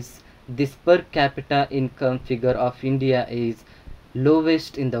countries, this per capita income figure of India is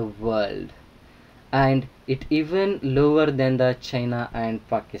lowest in the world, and it even lower than the China and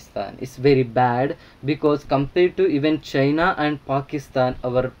Pakistan. It's very bad because compared to even China and Pakistan,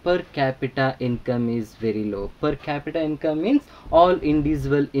 our per capita income is very low. Per capita income means all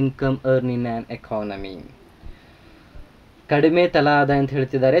individual income earned in an economy. ಕಡಿಮೆ ತಲಾ ಆದಾಯ ಅಂತ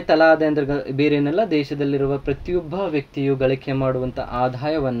ಹೇಳ್ತಿದ್ದಾರೆ. ತಲಾ ಆದಾಯ ಅಂದ್ರೆ ಬೇರೇನಲ್ಲ, ದೇಶದಲ್ಲಿರುವ ಪ್ರತಿಯೊಬ್ಬ ವ್ಯಕ್ತಿಯು ಗಳಿಕೆ ಮಾಡುವಂಥ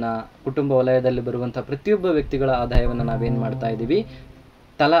ಆದಾಯವನ್ನು, ಕುಟುಂಬ ವಲಯದಲ್ಲಿ ಬರುವಂಥ ಪ್ರತಿಯೊಬ್ಬ ವ್ಯಕ್ತಿಗಳ ಆದಾಯವನ್ನು ನಾವೇನು ಮಾಡ್ತಾ ಇದ್ದೀವಿ,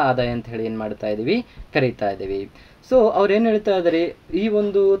 ತಲಾ ಆದಾಯ ಅಂತ ಹೇಳಿ ಏನು ಮಾಡ್ತಾ ಇದ್ದೀವಿ, ಕರೀತಾ ಇದ್ದೀವಿ. ಸೊ ಅವ್ರೇನು ಹೇಳ್ತಾ ಇದ್ದಾರೆ, ಈ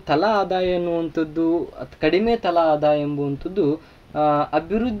ಒಂದು ತಲಾ ಆದಾಯ ಎನ್ನುವಂಥದ್ದು, ಕಡಿಮೆ ತಲಾ ಆದಾಯ ಎಂಬುವಂಥದ್ದು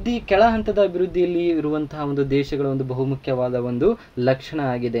ಅಭಿವೃದ್ಧಿ, ಕೆಳ ಹಂತದ ಅಭಿವೃದ್ಧಿಯಲ್ಲಿ ಇರುವಂತಹ ಒಂದು ದೇಶಗಳ ಒಂದು ಬಹುಮುಖ್ಯವಾದ ಒಂದು ಲಕ್ಷಣ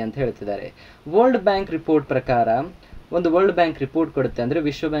ಆಗಿದೆ ಅಂತ ಹೇಳ್ತಿದ್ದಾರೆ. ವರ್ಲ್ಡ್ ಬ್ಯಾಂಕ್ ರಿಪೋರ್ಟ್ ಪ್ರಕಾರ, ಒಂದು ವರ್ಲ್ಡ್ ಬ್ಯಾಂಕ್ ರಿಪೋರ್ಟ್ ಕೊಡುತ್ತೆ, ಅಂದರೆ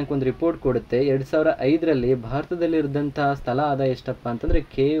ವಿಶ್ವ ಬ್ಯಾಂಕ್ ಒಂದು ರಿಪೋರ್ಟ್ ಕೊಡುತ್ತೆ. 2005ರಲ್ಲಿ ಭಾರತದಲ್ಲಿರಿದಂಥ ಸ್ಥಳ ಆದಾಯ ಎಷ್ಟಪ್ಪ ಅಂತಂದರೆ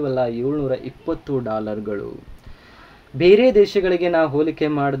ಕೇವಲ $720. ಬೇರೆ ದೇಶಗಳಿಗೆ ನಾವು ಹೋಲಿಕೆ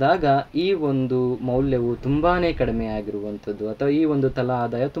ಮಾಡಿದಾಗ ಈ ಒಂದು ಮೌಲ್ಯವು ತುಂಬಾ ಕಡಿಮೆ ಆಗಿರುವಂಥದ್ದು, ಅಥವಾ ಈ ಒಂದು ತಲಾ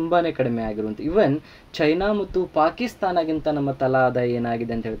ಆದಾಯ ತುಂಬಾ ಕಡಿಮೆ ಆಗಿರುವಂಥದ್ದು. ಇವನ್ ಚೈನಾ ಮತ್ತು ಪಾಕಿಸ್ತಾನಗಿಂತ ನಮ್ಮ ತಲಾ ಆದಾಯ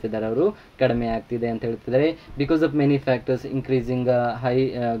ಏನಾಗಿದೆ ಅಂತ ಹೇಳ್ತಿದ್ದಾರೆ, ಅವರು ಕಡಿಮೆ ಆಗ್ತಿದೆ ಅಂತ ಹೇಳ್ತಿದ್ದಾರೆ. Because of many factors, increasing high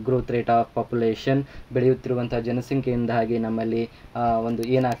growth rate of population, ಬೆಳೆಯುತ್ತಿರುವಂಥ ಜನಸಂಖ್ಯೆಯಿಂದಾಗಿ ನಮ್ಮಲ್ಲಿ ಒಂದು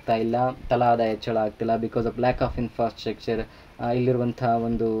ಏನಾಗ್ತಾ ಇಲ್ಲ, ತಲಾ ಆದಾಯ ಹೆಚ್ಚಳ ಆಗ್ತಿಲ್ಲ. Because of lack of infrastructure, ಇಲ್ಲಿರುವಂಥ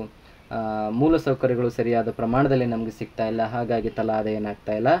ಒಂದು ಮೂಲ ಸೌಕರ್ಯಗಳು ಸರಿಯಾದ ಪ್ರಮಾಣದಲ್ಲಿ ನಮಗೆ ಸಿಗ್ತಾ ಇಲ್ಲ, ಹಾಗಾಗಿ ತಲಾ ಆದಾಯ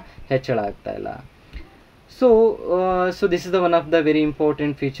ಏನಾಗ್ತಾ ಇಲ್ಲ, ಹೆಚ್ಚಳ ಆಗ್ತಾ ಇಲ್ಲ. So this is the one of the very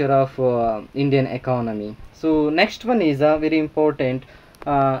important feature of Indian economy. So next one is very important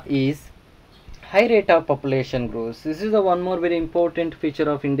is high rate of population growth. This is the one more very important feature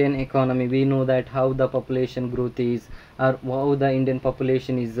of Indian economy. We know that how the population growth is, or how the Indian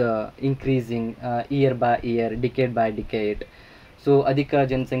population is increasing year by year, decade by decade. So ಅಧಿಕ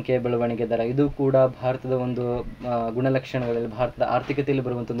ಜನಸಂಖ್ಯೆ ಬೆಳವಣಿಗೆ ದರ, ಇದು ಕೂಡ ಭಾರತದ ಒಂದು ಗುಣಲಕ್ಷಣಗಳಲ್ಲಿ, ಭಾರತದ ಆರ್ಥಿಕತೆಯಲ್ಲಿ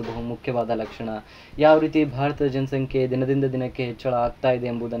ಬರುವಂಥ ಒಂದು ಬಹು ಮುಖ್ಯವಾದ ಲಕ್ಷಣ. ಯಾವ ರೀತಿ ಭಾರತದ ಜನಸಂಖ್ಯೆ ದಿನದಿಂದ ದಿನಕ್ಕೆ ಹೆಚ್ಚಳ ಆಗ್ತಾ ಇದೆ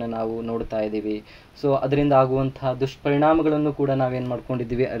ಎಂಬುದನ್ನು ನಾವು ನೋಡ್ತಾ ಇದ್ದೀವಿ. ಸೊ ಅದರಿಂದ ಆಗುವಂತಹ ದುಷ್ಪರಿಣಾಮಗಳನ್ನು ಕೂಡ ನಾವೇನು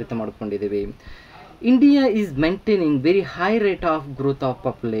ಮಾಡ್ಕೊಂಡಿದ್ದೀವಿ, ಅರಿತು ಮಾಡ್ಕೊಂಡಿದ್ದೀವಿ. India is maintaining very high rate of growth of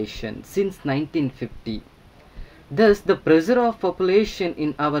population since 1950. Thus, the pressure of population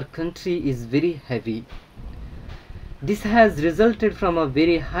in our country is very heavy. This has resulted from a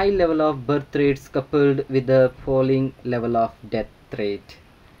very high level of birth rates coupled with the falling level of death rate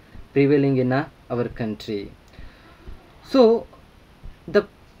prevailing in our country. So the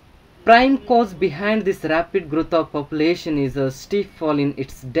prime cause behind this rapid growth of population is a steep fall in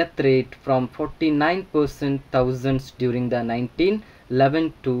its death rate from 49% thousands during the 1911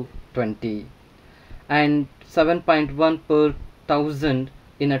 to 20 and 7.1 per thousand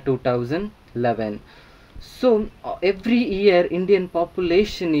in a 2011. So every year Indian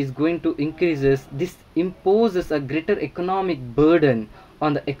population is going to increases. This imposes a greater economic burden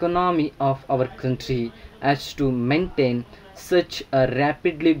on the economy of our country. As to maintain such a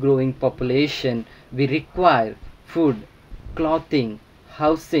rapidly growing population, we require food, clothing,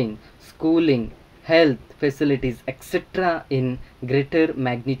 housing, schooling, health facilities, etc. in greater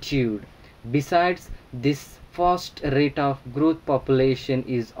magnitude. Besides, this fast rate of growth population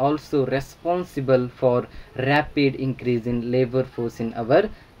is also responsible for rapid increase in labor force in our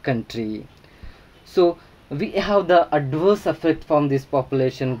country. So we have the adverse effect from this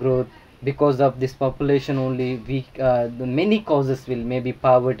population growth. Because of this population only, the many causes will, maybe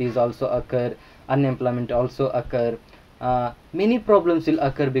poverty is also occur, unemployment also occur, many problems will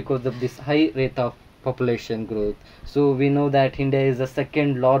occur because of this high rate of population growth. So we know that India is the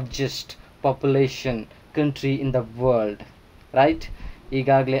second largest population country in the world, right?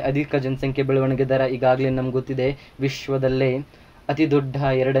 ಈಗಾಗಲೇ ಅಧಿಕ ಜನಸಂಖ್ಯೆ ಬೆಳವಣಿಗೆ ದರ ಈಗಾಗಲೇ ನಮ್ಗೆ ಗೊತ್ತಿದೆ. ವಿಶ್ವದಲ್ಲೇ ಅತಿ ದೊಡ್ಡ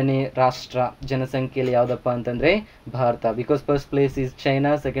ಎರಡನೇ ರಾಷ್ಟ್ರ ಜನಸಂಖ್ಯೆಯಲ್ಲಿ ಯಾವುದಪ್ಪ ಅಂತಂದರೆ Bharat. Because first place is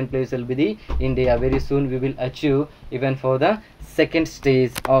China, second place will be the India. Very soon we will achieve even for the second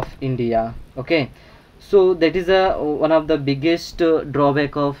stage of India. Okay, so that is one of the biggest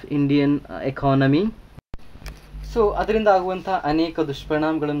drawback of Indian economy. So ಅದರಿಂದ ಆಗುವಂಥ ಅನೇಕ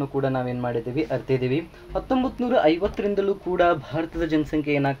ದುಷ್ಪರಿಣಾಮಗಳನ್ನು ಕೂಡ ನಾವೇನು ಮಾಡಿದ್ದೀವಿ ಅರ್ತಿದ್ದೀವಿ. 1950ರಿಂದಲೂ ಕೂಡ ಭಾರತದ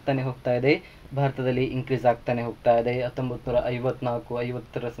ಜನಸಂಖ್ಯೆ ಏನಾಗ್ತಾನೆ ಹೋಗ್ತಾ ಇದೆ, ಭಾರತದಲ್ಲಿ ಇನ್ಕ್ರೀಸ್ ಆಗ್ತಾನೆ ಹೋಗ್ತಾ ಇದೆ.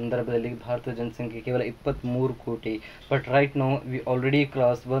 1954-50ರ ಸಂದರ್ಭದಲ್ಲಿ ಭಾರತದ ಜನಸಂಖ್ಯೆ ಕೇವಲ 23 ಕೋಟಿ. But right now we already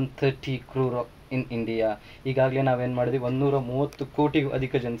cross 130 crore in India. ಈಗಾಗಲೇ ನಾವೇನು ಮಾಡಿದ್ವಿ, 130 ಕೋಟಿಗೂ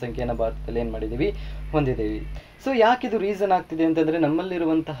ಅಧಿಕ ಜನಸಂಖ್ಯೆಯನ್ನು ಭಾರತದಲ್ಲಿ ಏನು ಮಾಡಿದ್ದೀವಿ, ಹೊಂದಿದ್ದೀವಿ. ಸೊ ಯಾಕಿದು ರೀಸನ್ ಆಗ್ತಿದೆ ಅಂತಂದರೆ,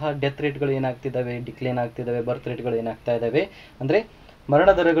 ನಮ್ಮಲ್ಲಿರುವಂತಹ ಡೆತ್ ರೇಟ್ಗಳು ಏನಾಗ್ತಿದ್ದಾವೆ, ಡಿಕ್ಲೈನ್ ಆಗ್ತಿದ್ದಾವೆ. ಬರ್ತ್ ರೇಟ್ಗಳು ಏನಾಗ್ತಾ ಇದ್ದಾವೆ ಅಂದರೆ ಮರಣ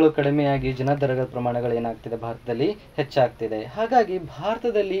ದರಗಳು ಕಡಿಮೆಯಾಗಿ ಜನದರಗಳ ಪ್ರಮಾಣಗಳು ಏನಾಗ್ತಿದೆ, ಭಾರತದಲ್ಲಿ ಹೆಚ್ಚಾಗ್ತಿದೆ. ಹಾಗಾಗಿ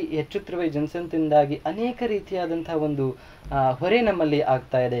ಭಾರತದಲ್ಲಿ ಹೆಚ್ಚುತ್ತಿರುವ ಜನಸಂಖ್ಯೆಯಿಂದಾಗಿ ಅನೇಕ ರೀತಿಯಾದಂತಹ ಒಂದು ಹೊರೆ ನಮ್ಮಲ್ಲಿ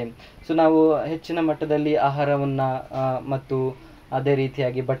ಆಗ್ತಾ ಇದೆ. ಸೊ ನಾವು ಹೆಚ್ಚಿನ ಮಟ್ಟದಲ್ಲಿ ಆಹಾರವನ್ನು ಮತ್ತು ಅದೇ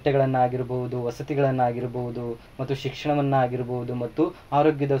ರೀತಿಯಾಗಿ ಬಟ್ಟೆಗಳನ್ನಾಗಿರ್ಬೋದು, ವಸತಿಗಳನ್ನಾಗಿರ್ಬೋದು, ಮತ್ತು ಶಿಕ್ಷಣವನ್ನಾಗಿರ್ಬೋದು, ಮತ್ತು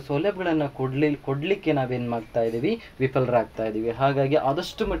ಆರೋಗ್ಯದ ಸೌಲಭ್ಯಗಳನ್ನು ಕೊಡಲಿಕ್ಕೆ ನಾವೇನು ಮಾಡ್ತಾ ಇದ್ದೀವಿ, ವಿಫಲರಾಗ್ತಾ ಇದ್ದೀವಿ. ಹಾಗಾಗಿ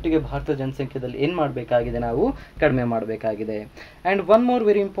ಆದಷ್ಟು ಮಟ್ಟಿಗೆ ಭಾರತದ ಜನಸಂಖ್ಯೆಯಲ್ಲಿ ಏನು ಮಾಡಬೇಕಾಗಿದೆ, ನಾವು ಕಡಿಮೆ ಮಾಡಬೇಕಾಗಿದೆ. And one more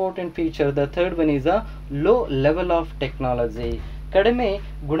very important feature, the third one is a low level of technology. ಕಡಿಮೆ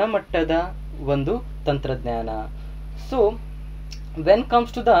ಗುಣಮಟ್ಟದ ಒಂದು ತಂತ್ರಜ್ಞಾನ. So when comes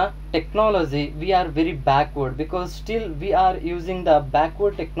to the technology, we are very backward because still we are using the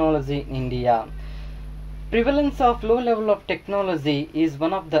backward technology in India. Prevalence of low level of technology is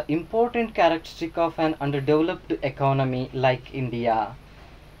one of the important characteristic of an underdeveloped economy like India.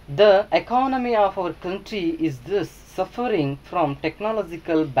 The economy of our country is thus suffering from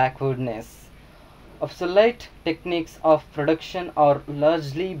technological backwardness. Obsolete techniques of production are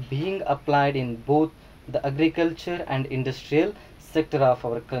largely being applied in both the agriculture and industrial sector of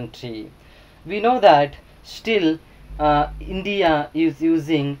our country. We know that still India is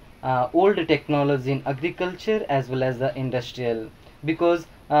using old technology in agriculture as well as the industrial, because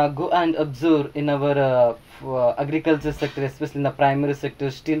go and observe in our agriculture sector, especially in the primary sector,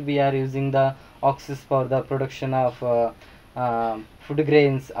 still we are using the oxes for the production of food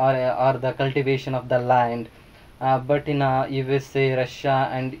grains or the cultivation of the land. But in USA, Russia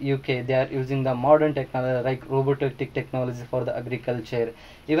and UK, they are using the modern technology like robotic technology for the agriculture.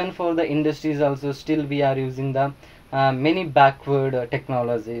 Even for the industries also, still we are using the many backward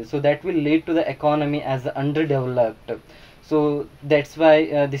technology. So that will lead to the economy as underdeveloped. So that's why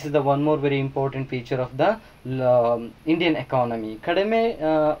this is the one more very important feature of the Indian economy. ಕಡಿಮೆ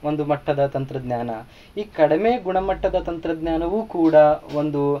ಒಂದು ಮಟ್ಟದ ತಂತ್ರಜ್ಞಾನ. ಈ ಕಡಿಮೆ ಗುಣಮಟ್ಟದ ತಂತ್ರಜ್ಞಾನವೂ ಕೂಡ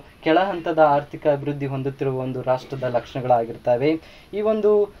ಒಂದು ಕೆಳ ಹಂತದ ಆರ್ಥಿಕ ಅಭಿವೃದ್ಧಿ ಹೊಂದುತ್ತಿರುವ ಒಂದು ರಾಷ್ಟ್ರದ ಲಕ್ಷಣಗಳಾಗಿರ್ತವೆ. ಈ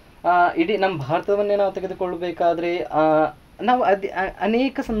ಒಂದು ಇಡೀ ನಮ್ಮ ಭಾರತವನ್ನೇ ನಾವು ತೆಗೆದುಕೊಳ್ಳಬೇಕಾದ್ರೆ ನಾವು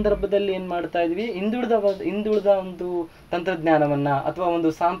ಅನೇಕ ಸಂದರ್ಭದಲ್ಲಿ ಏನು ಮಾಡ್ತಾ ಇದ್ವಿ, ಹಿಂದುಳಿದ ಒಂದು ತಂತ್ರಜ್ಞಾನವನ್ನು ಅಥವಾ ಒಂದು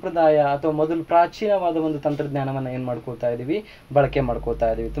ಸಾಂಪ್ರದಾಯ ಅಥವಾ ಮೊದಲು ಪ್ರಾಚೀನವಾದ ಒಂದು ತಂತ್ರಜ್ಞಾನವನ್ನು ಏನು ಮಾಡ್ಕೋತಾ ಇದ್ದೀವಿ, ಬಳಕೆ ಮಾಡ್ಕೋತಾ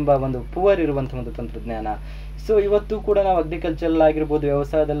ಇದ್ದೀವಿ. ತುಂಬ ಒಂದು ಪುವರ್ ಇರುವಂಥ ಒಂದು ತಂತ್ರಜ್ಞಾನ. ಸೊ ಇವತ್ತು ಕೂಡ ನಾವು ಅಗ್ರಿಕಲ್ಚರಲ್ಲಾಗಿರ್ಬೋದು,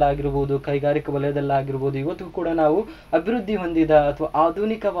 ವ್ಯವಸಾಯದಲ್ಲಾಗಿರ್ಬೋದು, ಕೈಗಾರಿಕಾ ವಲಯದಲ್ಲಾಗಿರ್ಬೋದು, ಇವತ್ತು ಕೂಡ ನಾವು ಅಭಿವೃದ್ಧಿ ಹೊಂದಿದ ಅಥವಾ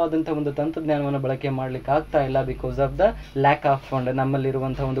ಆಧುನಿಕವಾದಂಥ ಒಂದು ತಂತ್ರಜ್ಞಾನವನ್ನು ಬಳಕೆ ಮಾಡಲಿಕ್ಕೆ ಆಗ್ತಾ ಇಲ್ಲ. Because of the lack of fund,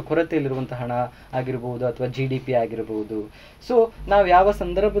 ನಮ್ಮಲ್ಲಿರುವಂಥ ಒಂದು ಕೊರತೆಯಲ್ಲಿರುವಂಥ ಹಣ ಆಗಿರ್ಬೋದು ಅಥವಾ GDP ಆಗಿರ್ಬೋದು. ಸೊ ನಾವು ಯಾವ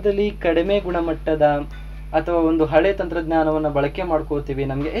ಸಂದರ್ಭದಲ್ಲಿ ಕಡಿಮೆ ಗುಣಮಟ್ಟದ ಅಥವಾ ಒಂದು ಹಳೆ ತಂತ್ರಜ್ಞಾನವನ್ನು ಬಳಕೆ ಮಾಡ್ಕೋತೀವಿ,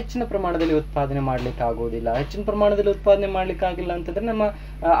 ನಮಗೆ ಹೆಚ್ಚಿನ ಪ್ರಮಾಣದಲ್ಲಿ ಉತ್ಪಾದನೆ ಮಾಡಲಿಕ್ಕೆ ಆಗೋದಿಲ್ಲ. ಹೆಚ್ಚಿನ ಪ್ರಮಾಣದಲ್ಲಿ ಉತ್ಪಾದನೆ ಮಾಡಲಿಕ್ಕೆ ಆಗಿಲ್ಲ ಅಂತಂದರೆ ನಮ್ಮ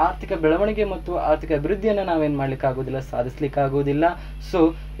ಆರ್ಥಿಕ ಬೆಳವಣಿಗೆ ಮತ್ತು ಆರ್ಥಿಕ ಅಭಿವೃದ್ಧಿಯನ್ನು ನಾವೇನು ಮಾಡಲಿಕ್ಕೆ ಆಗೋದಿಲ್ಲ, ಸಾಧಿಸಲಿಕ್ಕೆ ಆಗೋದಿಲ್ಲ. ಸೊ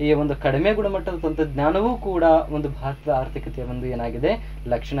ಈ ಒಂದು ಕಡಿಮೆ ಗುಣಮಟ್ಟದ ತಂತ್ರಜ್ಞಾನವೂ ಕೂಡ ಒಂದು ಭಾರತದ ಆರ್ಥಿಕತೆಯ ಒಂದು ಏನಾಗಿದೆ,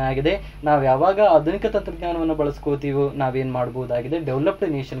 ಲಕ್ಷಣ ಆಗಿದೆ. ನಾವು ಯಾವಾಗ ಆಧುನಿಕ ತಂತ್ರಜ್ಞಾನವನ್ನು ಬಳಸ್ಕೋತೀವೋ ನಾವೇನು ಮಾಡ್ಬೋದಾಗಿದೆ,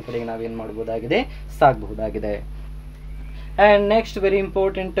 ಡೆವಲಪ್ಡ್ ನೇಷನ್ ಕಡೆಗೆ ನಾವೇನು ಮಾಡ್ಬೋದಾಗಿದೆ, ಸಾಗಬಹುದಾಗಿದೆ. And next very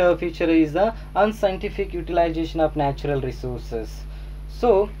important feature is the unscientific utilization of natural resources. So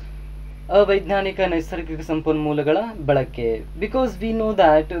ಅವೈಜ್ಞಾನಿಕ ನೈಸರ್ಗಿಕ ಸಂಪನ್ಮೂಲಗಳ ಬಳಕೆ. Because we know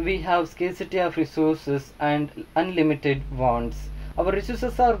that we have scarcity of resources and unlimited wants. Our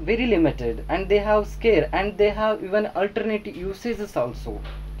resources are very limited and they have scare and they have even alternative usages also.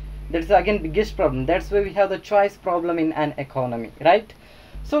 That's again biggest problem. That's why we have the choice problem in an economy, right?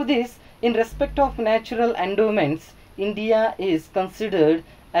 So this, in respect of natural endowments, India is considered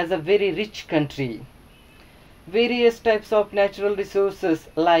as a very rich country. Various types of natural resources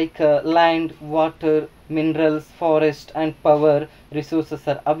like land, water, minerals, forest and power resources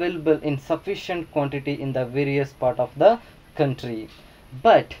are available in sufficient quantity in the various part of the country.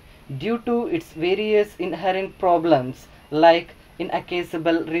 But due to its various inherent problems like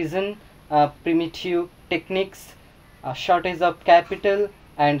inaccessible reason, primitive techniques, shortage of capital,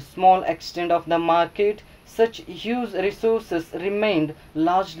 and small extent of the market. Such huge resources remained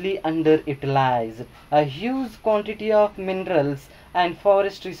largely underutilized. A huge quantity of minerals and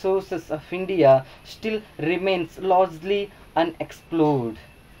forest resources of India still remains largely unexplored.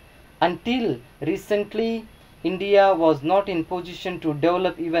 Until recently, India was not in position to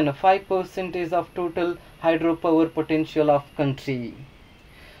develop even 5% of total hydropower potential of country.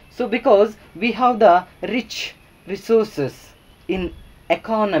 So because we have the rich resources in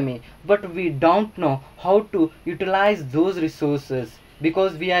economy, but we don't know how to utilize those resources,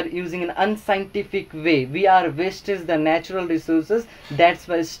 because we are using an unscientific way, we are wasting the natural resources. That's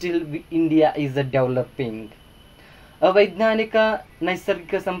why still India is developing. ಅವೈಜ್ಞಾನಿಕ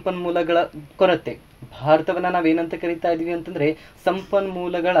ನೈಸರ್ಗಿಕ ಸಂಪನ್ಮೂಲಗಳ ಕೊರತೆ. ಭಾರತವನ್ನು ನಾವೇನಂತ ಕರಿತಾ ಇದೀವಿ ಅಂತಂದ್ರೆ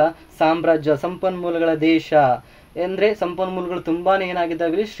ಸಂಪನ್ಮೂಲಗಳ ಸಾಮ್ರಾಜ್ಯ, ಸಂಪನ್ಮೂಲಗಳ ದೇಶ. ಅಂದರೆ ಸಂಪನ್ಮೂಲಗಳು ತುಂಬಾನೇ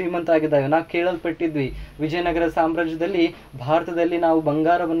ಏನಾಗಿದ್ದಾವೆ, ಶ್ರೀಮಂತ ಆಗಿದ್ದಾವೆ. ನಾವು ಕೇಳಲ್ಪಟ್ಟಿದ್ವಿ ವಿಜಯನಗರ ಸಾಮ್ರಾಜ್ಯದಲ್ಲಿ ಭಾರತದಲ್ಲಿ ನಾವು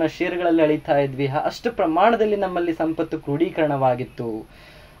ಬಂಗಾರವನ್ನು ಷೇರುಗಳಲ್ಲಿ ಅಳಿತಾ ಇದ್ವಿ, ಅಷ್ಟು ಪ್ರಮಾಣದಲ್ಲಿ ನಮ್ಮಲ್ಲಿ ಸಂಪತ್ತು ಕ್ರೋಢೀಕರಣವಾಗಿತ್ತು.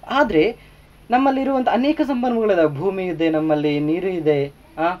 ಆದರೆ ನಮ್ಮಲ್ಲಿರುವಂಥ ಅನೇಕ ಸಂಪನ್ಮೂಲಗಳಿದಾವೆ. ಭೂಮಿ ಇದೆ, ನಮ್ಮಲ್ಲಿ ನೀರು ಇದೆ,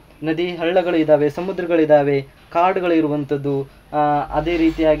 ನದಿ ಹಳ್ಳಗಳು ಇದ್ದಾವೆ, ಸಮುದ್ರಗಳಿದ್ದಾವೆ, ಕಾಡುಗಳು ಇರುವಂಥದ್ದು, ಅದೇ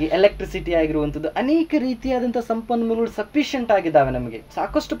ರೀತಿಯಾಗಿ ಎಲೆಕ್ಟ್ರಿಸಿಟಿ ಆಗಿರುವಂಥದ್ದು, ಅನೇಕ ರೀತಿಯಾದಂಥ ಸಂಪನ್ಮೂಲಗಳು ಸಫಿಷಿಯೆಂಟ್ ಆಗಿದ್ದಾವೆ, ನಮಗೆ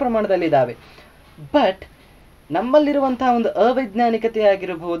ಸಾಕಷ್ಟು ಪ್ರಮಾಣದಲ್ಲಿ ಇದ್ದಾವೆ. ಬಟ್ ನಮ್ಮಲ್ಲಿರುವಂತಹ ಒಂದು ಅವೈಜ್ಞಾನಿಕತೆ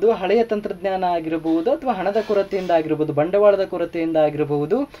ಆಗಿರಬಹುದು, ಹಳೆಯ ತಂತ್ರಜ್ಞಾನ ಆಗಿರಬಹುದು, ಅಥವಾ ಹಣದ ಕೊರತೆಯಿಂದ ಆಗಿರಬಹುದು, ಬಂಡವಾಳದ ಕೊರತೆಯಿಂದ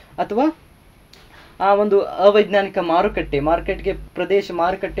ಆಗಿರಬಹುದು, ಅಥವಾ ಆ ಒಂದು ಅವೈಜ್ಞಾನಿಕ ಮಾರುಕಟ್ಟೆಗೆ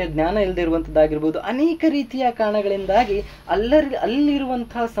ಮಾರುಕಟ್ಟೆಯ ಜ್ಞಾನ ಇಲ್ಲದಿರುವಂಥದ್ದಾಗಿರ್ಬೋದು, ಅನೇಕ ರೀತಿಯ ಕಾರಣಗಳಿಂದಾಗಿ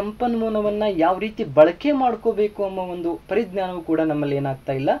ಅಲ್ಲಿರುವಂತಹ ಸಂಪನ್ಮೂಲವನ್ನು ಯಾವ ರೀತಿ ಬಳಕೆ ಮಾಡ್ಕೋಬೇಕು ಅನ್ನೋ ಒಂದು ಪರಿಜ್ಞಾನವೂ ಕೂಡ ನಮ್ಮಲ್ಲಿ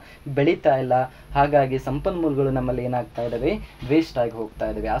ಏನಾಗ್ತಾ ಇಲ್ಲ, ಬೆಳೀತಾ ಇಲ್ಲ. ಹಾಗಾಗಿ ಸಂಪನ್ಮೂಲಗಳು ನಮ್ಮಲ್ಲಿ ಏನಾಗ್ತಾ ಇದ್ದಾವೆ, ವೇಸ್ಟ್ ಆಗಿ ಹೋಗ್ತಾ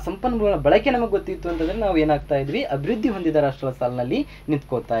ಇದ್ದಾವೆ. ಆ ಸಂಪನ್ಮೂಲ ಬಳಕೆ ನಮಗೆ ಗೊತ್ತಿತ್ತು ಅಂತಂದ್ರೆ ನಾವು ಏನಾಗ್ತಾ ಇದ್ವಿ, ಅಭಿವೃದ್ಧಿ ಹೊಂದಿದ ರಾಷ್ಟ್ರದ ಸಾಲಿನಲ್ಲಿ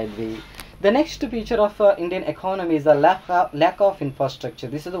ನಿಂತ್ಕೋತಾ ಇದ್ವಿ. The next feature of Indian economy is a lack of infrastructure.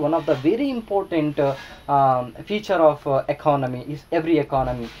 This is one of the very important feature of economy, is every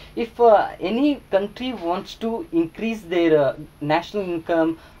economy. If any country wants to increase their national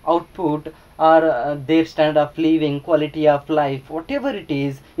income, output, or their standard of living, quality of life, whatever it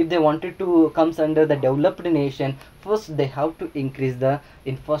is, if they wanted to comes under the developed nation, first they have to increase the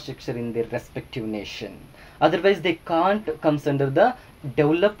infrastructure in their respective nation. Otherwise they can't comes under the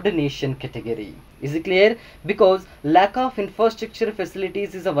developed nation category. Is it clear? Because lack of infrastructure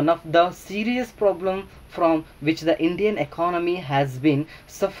facilities is one of the serious problem from which the Indian economy has been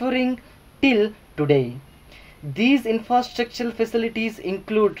suffering till today. These infrastructural facilities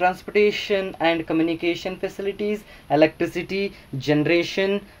include transportation and communication facilities, electricity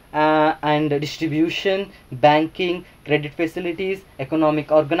generation and distribution, banking, credit facilities,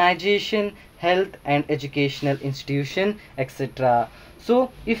 economic organization, health and educational institution, etc. So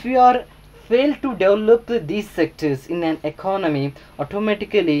if we are fail to develop these sectors in an economy,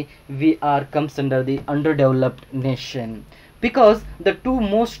 automatically we are comes under the underdeveloped nation. Because the two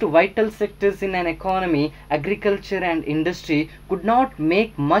most vital sectors in an economy, agriculture and industry, could not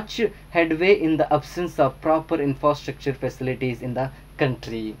make much headway in the absence of proper infrastructure facilities in the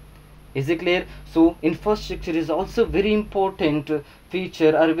country. Is it clear? So infrastructure is also very important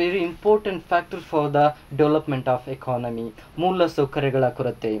feature or very important factor for the development of economy. ಮೂಲ ಸೌಕರ್ಯಗಳ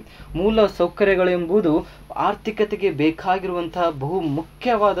ಕೊರತೆ. ಮೂಲ ಸೌಕರ್ಯಗಳು ಎಂಬುದು ಆರ್ಥಿಕತೆಗೆ ಬೇಕಾಗಿರುವಂತಹ ಬಹು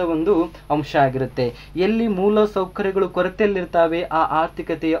ಮುಖ್ಯವಾದ ಒಂದು ಅಂಶ ಆಗಿರುತ್ತೆ. ಎಲ್ಲಿ ಮೂಲ ಸೌಕರ್ಯಗಳು ಕೊರತೆಯಲ್ಲಿರ್ತಾವೆ ಆ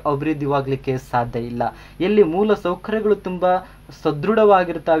ಆರ್ಥಿಕತೆಯ ಅಭಿವೃದ್ಧಿವಾಗಲಿಕ್ಕೆ ಸಾಧ್ಯ ಇಲ್ಲ. ಎಲ್ಲಿ ಮೂಲ ಸೌಕರ್ಯಗಳು ತುಂಬ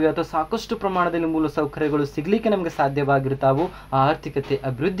ಸದೃಢವಾಗಿರ್ತಾವೆ ಅಥವಾ ಸಾಕಷ್ಟು ಪ್ರಮಾಣದಲ್ಲಿ ಮೂಲ ಸೌಕರ್ಯಗಳು ಸಿಗಲಿಕ್ಕೆ ನಮಗೆ ಸಾಧ್ಯವಾಗಿರ್ತಾವೋ ಆ ಆರ್ಥಿಕತೆ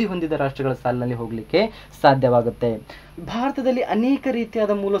ಅಭಿವೃದ್ಧಿ ಹೊಂದಿದ ರಾಷ್ಟ್ರಗಳ ಸಾಲಿನಲ್ಲಿ ಹೋಗಲಿಕ್ಕೆ ಸಾಧ್ಯವಾಗುತ್ತೆ. ಭಾರತದಲ್ಲಿ ಅನೇಕ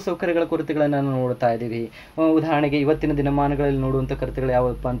ರೀತಿಯಾದ ಮೂಲ ಸೌಕರ್ಯಗಳ ಕೊರತೆಗಳನ್ನು ನಾವು ನೋಡ್ತಾ ಇದ್ದೀವಿ. ಉದಾಹರಣೆಗೆ ಇವತ್ತಿನ ದಿನಮಾನಗಳಲ್ಲಿ ನೋಡುವಂಥ ಕೊರತೆಗಳು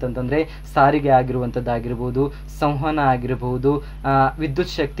ಯಾವಪ್ಪ ಅಂತಂತಂದರೆ ಸಾರಿಗೆ ಆಗಿರುವಂಥದ್ದಾಗಿರ್ಬೋದು, ಸಂವಹನ ಆಗಿರಬಹುದು,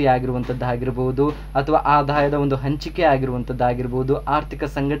 ವಿದ್ಯುತ್ ಶಕ್ತಿ ಆಗಿರುವಂಥದ್ದಾಗಿರ್ಬೋದು, ಅಥವಾ ಆದಾಯದ ಒಂದು ಹಂಚಿಕೆ ಆಗಿರುವಂಥದ್ದಾಗಿರ್ಬೋದು, ಆರ್ಥಿಕ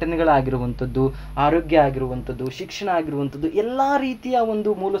ಸಂಘಟನೆಗಳಾಗಿರುವಂಥದ್ದು, ಆರೋಗ್ಯ ಆಗಿರುವಂಥದ್ದು, ಶಿಕ್ಷಣ ಆಗಿರುವಂಥದ್ದು, ಎಲ್ಲ ರೀತಿಯ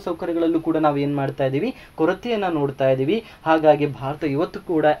ಒಂದು ಮೂಲ ಸೌಕರ್ಯಗಳಲ್ಲೂ ಕೂಡ ನಾವು ಏನು ಮಾಡ್ತಾ ಇದ್ದೀವಿ, ಕೊರತೆಯನ್ನು ನೋಡ್ತಾ ಇದ್ದೀವಿ. ಹಾಗಾಗಿ ಭಾರತ ಇವತ್ತು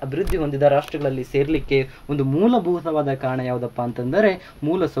ಕೂಡ ಅಭಿವೃದ್ಧಿ ಹೊಂದಿದ ರಾಷ್ಟ್ರಗಳಲ್ಲಿ ಸೇರಲಿಕ್ಕೆ ಒಂದು ಮೂಲಭೂತವಾದ ಕಾರಣ ಯಾವುದಪ್ಪ ಅಂತಂದರೆ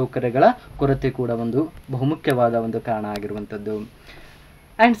ಮೂಲ ಸೌಕರ್ಯಗಳ ಕೊರತೆ ಕೂಡ ಒಂದು ಬಹುಮುಖ್ಯವಾದ ಒಂದು ಕಾರಣ ಆಗಿರುವಂಥದ್ದು.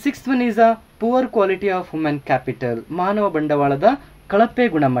 And 6th one is a poor quality of human capital. ಮಾನವ ಬಂಡವಾಳದ ಕಳಪೆ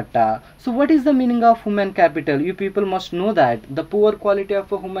ಗುಣಮಟ್ಟ. So what is the meaning of human capital? You people must know that the poor quality of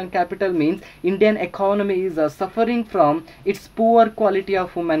a human capital means Indian economy is suffering from its poor quality of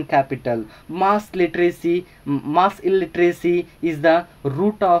human capital. Mass illiteracy is the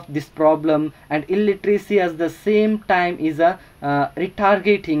root of this problem, and illiteracy at the same time is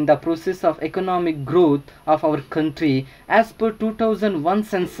retarding the process of economic growth of our country. As per 2001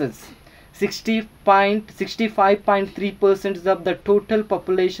 census, 65.3% of the total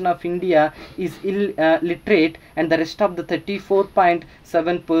population of India is illiterate, and the rest of the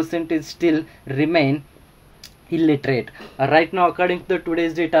 34.7% is still remain illiterate. Right now, according to the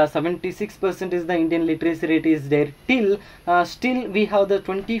today's data, 76% is the Indian literacy rate is there. Still we have the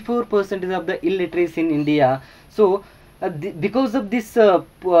 24% of the illiteracy in India. So because of this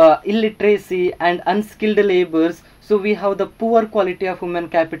illiteracy and unskilled labors, so we have the poor quality of human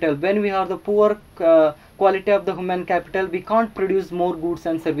capital. When we have the poor quality of the human capital, we can't produce more goods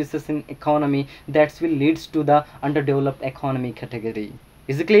and services in economy. That's will leads to the underdeveloped economy category.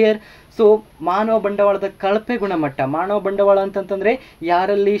 Is it clear? So ಮಾನವ ಬಂಡವಾಳದ ಕಳಪೆ ಗುಣಮಟ್ಟ. ಮಾನವ ಬಂಡವಾಳ ಅಂತಂತಂದರೆ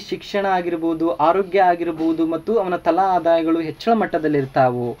ಯಾರಲ್ಲಿ ಶಿಕ್ಷಣ ಆಗಿರ್ಬೋದು, ಆರೋಗ್ಯ ಆಗಿರ್ಬೋದು ಮತ್ತು ಅವನ ತಲಾ ಆದಾಯಗಳು ಹೆಚ್ಚಳ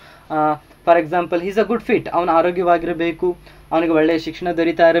ಮಟ್ಟದಲ್ಲಿರ್ತಾವು. For example, is a good fit, ಅವನ ಆರೋಗ್ಯವಾಗಿರಬೇಕು, ಅವನಿಗೆ ಒಳ್ಳೆಯ ಶಿಕ್ಷಣ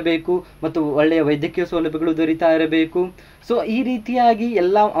ದೊರೀತಾ ಇರಬೇಕು ಮತ್ತು ಒಳ್ಳೆಯ ವೈದ್ಯಕೀಯ ಸೌಲಭ್ಯಗಳು ದೊರೀತಾ ಇರಬೇಕು. ಸೊ ಈ ರೀತಿಯಾಗಿ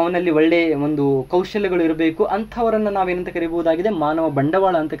ಎಲ್ಲ ಅವನಲ್ಲಿ ಒಳ್ಳೆಯ ಒಂದು ಕೌಶಲ್ಯಗಳು ಇರಬೇಕು. ಅಂಥವರನ್ನು ನಾವೇನಂತ ಕರಿಬಹುದಾಗಿದೆ? ಮಾನವ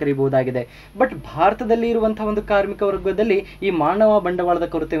ಬಂಡವಾಳ ಅಂತ ಕರಿಬಹುದಾಗಿದೆ. ಬಟ್ ಭಾರತದಲ್ಲಿ ಇರುವಂಥ ಒಂದು ಕಾರ್ಮಿಕ ವರ್ಗದಲ್ಲಿ ಈ ಮಾನವ ಬಂಡವಾಳದ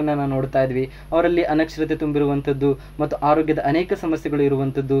ಕೊರತೆಯನ್ನು ನಾವು ನೋಡ್ತಾ ಇದ್ವಿ. ಅವರಲ್ಲಿ ಅನಕ್ಷರತೆ ತುಂಬಿರುವಂಥದ್ದು ಮತ್ತು ಆರೋಗ್ಯದ ಅನೇಕ ಸಮಸ್ಯೆಗಳು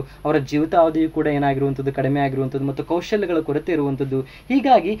ಇರುವಂಥದ್ದು, ಅವರ ಜೀವಿತಾವಧಿಯು ಕೂಡ ಏನಾಗಿರುವಂಥದ್ದು, ಕಡಿಮೆ ಆಗಿರುವಂಥದ್ದು ಮತ್ತು ಕೌಶಲ್ಯಗಳ ಕೊರತೆ ಇರುವಂಥದ್ದು.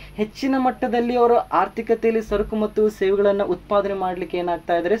 ಹೀಗಾಗಿ ಹೆಚ್ಚಿನ ಮಟ್ಟದಲ್ಲಿ ಅವರು ಆರ್ಥಿಕತೆಯಲ್ಲಿ ಸರಕು ಮತ್ತು ಸೇವೆಗಳನ್ನು ಉತ್ಪಾದನೆ ಮಾಡಲಿಕ್ಕೆ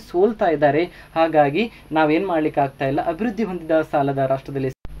ಏನಾಗ್ತಾ ಇದ್ದಾರೆ? ಸೋಲ್ತಾ ಇದ್ದಾರೆ. ಹಾಗಾಗಿ ನಾವೇನು ಮಾಡ್ಲಿಕ್ಕೆ ಆಗ್ತಾ ಇಲ್ಲ, ಅಭಿವೃದ್ಧಿ ಹೊಂದಿದ ಸಾಲದ ರಾಷ್ಟ್ರದಲ್ಲಿ.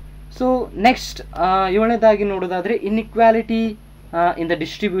 ಸೊ ನೆಕ್ಸ್ಟ್ 7ನೇದಾಗಿ ನೋಡೋದಾದ್ರೆ inequality in the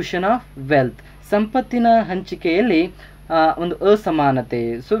distribution of wealth. ಸಂಪತ್ತಿನ ಹಂಚಿಕೆಯಲ್ಲಿ ಒಂದು ಅಸಮಾನತೆ.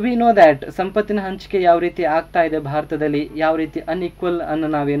 ಸೊ ವಿ ನೋ ದ್ಯಾಟ್ ಸಂಪತ್ತಿನ ಹಂಚಿಕೆ ಯಾವ ರೀತಿ ಆಗ್ತಾ ಇದೆ ಭಾರತದಲ್ಲಿ, ಯಾವ ರೀತಿ ಅನ್ಇಕ್ವಲ್ ಅನ್ನು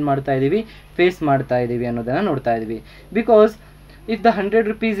ನಾವೇನು ಮಾಡ್ತಾ ಇದ್ದೀವಿ, ಫೇಸ್ ಮಾಡ್ತಾ ಇದ್ದೀವಿ ಅನ್ನೋದನ್ನು ನೋಡ್ತಾ ಇದ್ದೀವಿ. Because if the 100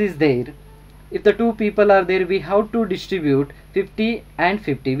 rupees is there, if the two people are there, we have to distribute 50 and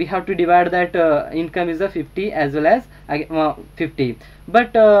 50. We have to divide that income is a 50 as well as 50.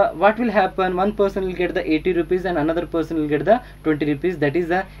 But what will happen? One person will get the 80 rupees and another person will get the 20 rupees. That is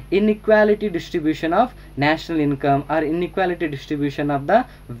the inequality distribution of national income or inequality distribution of the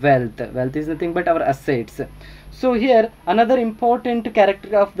wealth. Wealth is nothing but our assets. So here another important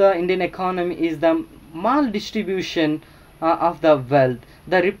character of the Indian economy is the maldistribution of the wealth.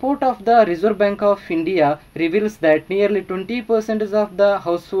 The report of the Reserve Bank of India reveals that nearly 20% of the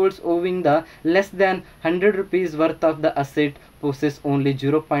households owing the less than 100 rupees worth of the asset possess only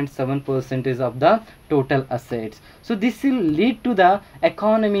 0.7% of the total assets. So this will lead to the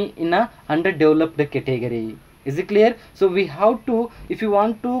economy in a underdeveloped category. Is it clear? So we have to, if you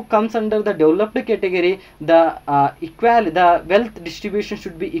want to comes under the developed category, the wealth distribution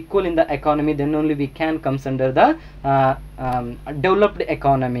should be equal in the economy, then only we can comes under the developed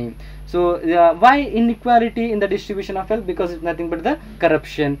economy. So why inequality in the distribution of wealth? Because it's nothing but the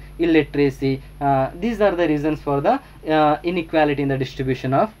corruption, illiteracy. These are the reasons for the inequality in the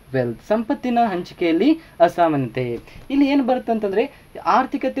distribution of wealth. ಸಂಪತ್ತಿನ ಹಂಚಿಕೆಯಲ್ಲಿ ಅಸಮಾನತೆ. ಇಲ್ಲಿ ಏನು ಬರುತ್ತೆ ಅಂತಂದರೆ,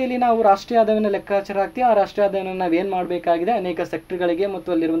 ಆರ್ಥಿಕತೆಯಲ್ಲಿ ನಾವು ರಾಷ್ಟ್ರೀಯ ಆದಾಯವನ್ನು ಲೆಕ್ಕಾಚಾರ ಹಾಕ್ತೀವಿ. ಆ ರಾಷ್ಟ್ರೀಯ ಆದಾಯವನ್ನು ನಾವು ಏನು ಮಾಡಬೇಕಾಗಿದೆ, ಅನೇಕ ಸೆಕ್ಟರ್ಗಳಿಗೆ ಮತ್ತು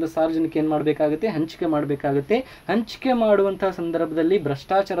ಅಲ್ಲಿರುವಂಥ ಸಾರ್ವಜನಿಕ ಏನು ಮಾಡಬೇಕಾಗುತ್ತೆ, ಹಂಚಿಕೆ ಮಾಡಬೇಕಾಗುತ್ತೆ. ಹಂಚಿಕೆ ಮಾಡುವಂಥ ಸಂದರ್ಭದಲ್ಲಿ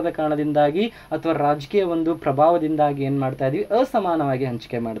ಭ್ರಷ್ಟಾಚಾರದ ಕಾರಣದಿಂದಾಗಿ ಅಥವಾ ರಾಜಕೀಯ ಒಂದು ಪ್ರಭಾವದಿಂದಾಗಿ ಏನು ಮಾಡ್ತಾ ಇದ್ವಿ, ಅಸಮಾನವಾಗಿ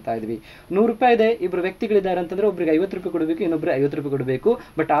ಹಂಚಿಕೆ ಮಾಡ್ತಾ ಇದ್ವಿ. 100 ರೂಪಾಯಿ ಇದೆ, ಇಬ್ಬರು ವ್ಯಕ್ತಿಗಳಿದ್ದಾರೆ ಅಂತಂದರೆ ಒಬ್ರಿಗೆ 50 ರೂಪಾಯಿ ಕೊಡಬೇಕು, ಇನ್ನೊಬ್ರಿಗೆ 50 ರೂಪಾಯಿ ಕೊಡಬೇಕು.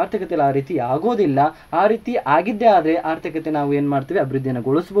 ಬಟ್ ಆರ್ಥಿಕತೆಯಲ್ಲಿ ಆ ರೀತಿ ಆಗೋದಿಲ್ಲ. ಆ ರೀತಿ ಆಗಿದ್ದೇ ಆದರೆ ಆರ್ಥಿಕತೆ ನಾವು ಏನು ಮಾಡ್ತೀವಿ, ಅಭಿವೃದ್ಧಿಯನ್ನು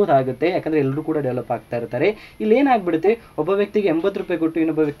ಗೊಳಿಸಬಹುದಾಗುತ್ತೆ. ಯಾಕಂದರೆ ಎಲ್ಲರೂ ಕೂಡ ಡೆವಲಪ್ ಆಗ್ತಾ ಇರ್ತಾರೆ. ಇಲ್ಲಿ ಏನಾಗ್ಬಿಡುತ್ತೆ, ಒಬ್ಬ ವ್ಯಕ್ತಿಗೆ 80 ರೂಪಾಯಿ ಕೊಟ್ಟು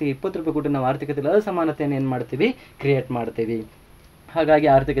ಇನ್ನೊಬ್ಬ ವ್ಯಕ್ತಿಗೆ 20 ರೂಪಾಯಿ ಕೊಟ್ಟು ನಾವು ಆರ್ಥಿಕತೆಯಲ್ಲಿ ಅಸಮಾನತೆಯನ್ನು ಏನು ಮಾಡ್ತೀವಿ, ಕ್ರಿಯೇಟ್ ಮಾಡ್ತೀವಿ. ಹಾಗಾಗಿ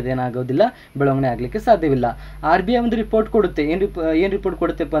ಆರ್ಥಿಕತೆ ಏನಾಗೋದಿಲ್ಲ, ಬೆಳವಣಿಗೆ ಆಗಲಿಕ್ಕೆ ಸಾಧ್ಯವಿಲ್ಲ. RBI ಒಂದು ರಿಪೋರ್ಟ್ ಕೊಡುತ್ತೆ. ಏನು ರಿಪೋರ್ಟ್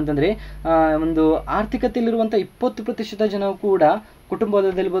ಕೊಡುತ್ತಪ್ಪ ಅಂತಂದರೆ, ಒಂದು ಆರ್ಥಿಕತೆಯಲ್ಲಿರುವಂಥ 20% ಜನವು ಕೂಡ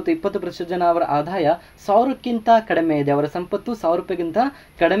ಕುಟುಂಬದಲ್ಲಿ 20% ಜನ ಅವರ ಆದಾಯ 1000ಕ್ಕಿಂತ ಕಡಿಮೆ ಇದೆ. ಅವರ ಸಂಪತ್ತು 1000 ರೂಪಾಯಿಗಿಂತ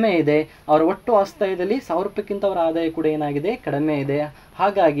ಕಡಿಮೆ ಇದೆ. ಅವರ ಒಟ್ಟು ಆದಾಯದಲ್ಲಿ 1000 ರೂಪಾಯಿಗಿಂತ ಅವರ ಆದಾಯ ಕೂಡ ಏನಾಗಿದೆ, ಕಡಿಮೆ ಇದೆ.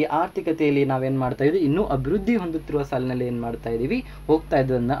 ಹಾಗಾಗಿ ಆರ್ಥಿಕತೆಯಲ್ಲಿ ನಾವೇನು ಮಾಡ್ತಾ ಇದ್ದೀವಿ, ಇನ್ನೂ ಅಭಿವೃದ್ಧಿ ಹೊಂದುತ್ತಿರುವ ಸಾಲಿನಲ್ಲಿ ಏನು ಮಾಡ್ತಾ ಇದ್ದೀವಿ, ಹೋಗ್ತಾ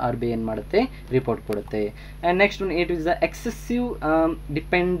ಇದ್ದದನ್ನು RBI ಏನು ಮಾಡುತ್ತೆ, ರಿಪೋರ್ಟ್ ಕೊಡುತ್ತೆ. And next one, it is the excessive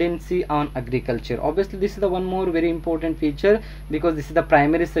dependency on agriculture. Obviously this is the one more very important feature, because this is the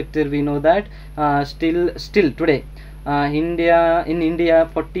primary sector. We know that still today in India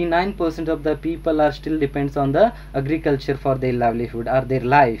 49% of the people are still depends on the agriculture for their livelihood or their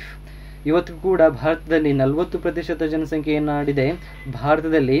life. ಇವತ್ತು ಕೂಡ ಭಾರತದಲ್ಲಿ 40% ಜನಸಂಖ್ಯೆ ಏನಾಡಿದೆ,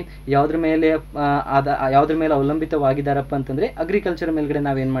 ಭಾರತದಲ್ಲಿ ಯಾವುದ್ರ ಮೇಲೆ ಅವಲಂಬಿತವಾಗಿದ್ದಾರಪ್ಪ ಅಂತಂದರೆ agriculture ಮೇಲ್ಗಡೆ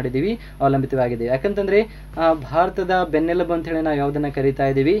ನಾವೇನು ಮಾಡಿದ್ದೀವಿ, ಅವಲಂಬಿತವಾಗಿದ್ದೀವಿ. ಯಾಕಂತಂದರೆ ಭಾರತದ ಬೆನ್ನೆಲುಬು ಅಂತೇಳಿ ನಾವು ಯಾವುದನ್ನು ಕರಿತಾ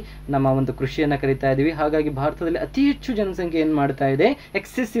ಇದ್ದೀವಿ, ನಮ್ಮ ಒಂದು ಕೃಷಿಯನ್ನು ಕರಿತಾ ಇದ್ದೀವಿ. ಹಾಗಾಗಿ ಭಾರತದಲ್ಲಿ ಅತಿ ಹೆಚ್ಚು ಜನಸಂಖ್ಯೆ ಏನು ಮಾಡ್ತಾ ಇದೆ,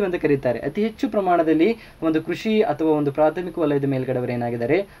 ಎಕ್ಸೆಸಿವ್ ಅಂತ ಕರೀತಾರೆ. ಅತಿ ಹೆಚ್ಚು ಪ್ರಮಾಣದಲ್ಲಿ ಒಂದು ಕೃಷಿ ಅಥವಾ ಒಂದು ಪ್ರಾಥಮಿಕ ವಲಯದ ಮೇಲ್ಗಡೆ ಅವರು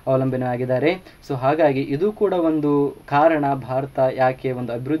ಏನಾಗಿದ್ದಾರೆ, ಅವಲಂಬನೆಯಾಗಿದ್ದಾರೆ. ಸೊ ಹಾಗಾಗಿ ಇದು ಕೂಡ ಒಂದು ಕಾರಣ, ಭಾರತ ಯಾಕೆ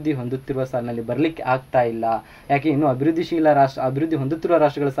ಒಂದು ಅಭಿವೃದ್ಧಿ ಹೊಂದುತ್ತಿರುವ ಸಾಲಿನಲ್ಲಿ ಬರಲಿಕ್ಕೆ ಆಗ್ತಾ ಇಲ್ಲ, ಯಾಕೆ ಇನ್ನೂ ಅಭಿವೃದ್ಧಿ ಹೊಂದುತ್ತಿರುವ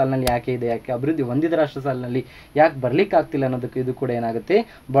ರಾಷ್ಟ್ರಗಳ ಸಾಲಿನಲ್ಲಿ ಯಾಕೆ ಇದೆ, ಯಾಕೆ ಅಭಿವೃದ್ಧಿ ಹೊಂದಿದ ರಾಷ್ಟ್ರ ಸಾಲಿನಲ್ಲಿ ಯಾಕೆ ಬರಲಿಕ್ಕೆ ಆಗ್ತಿಲ್ಲ ಅನ್ನೋದಕ್ಕೆ ಇದು ಕೂಡ ಏನಾಗುತ್ತೆ,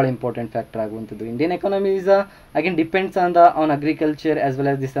 ಭಾಳ ಇಂಪಾರ್ಟೆಂಟ್ ಫ್ಯಾಕ್ಟರ್ ಆಗುವಂಥದ್ದು. Indian economy is again depends on agriculture as well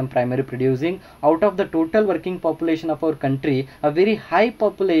as this some primary producing. Out of the total working population of our country, a very high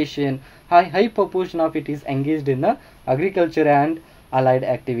proportion of it is engaged in the agriculture and allied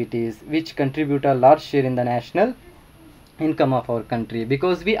activities, which contribute a large share in the national income of our country,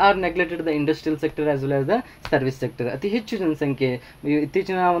 because we are neglected the industrial sector as well as the service sector. ಅತಿ ಹೆಚ್ಚು ಜನಸಂಖ್ಯೆ,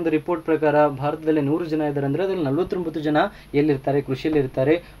 ಇತ್ತೀಚಿನ ಒಂದು report ಪ್ರಕಾರ ಭಾರತದಲ್ಲಿ 100 ಜನ ಇದ್ದಾರೆ ಅಂದರೆ ಅದರಲ್ಲಿ 49 ಜನ ಎಲ್ಲಿರ್ತಾರೆ, ಕೃಷಿಯಲ್ಲಿ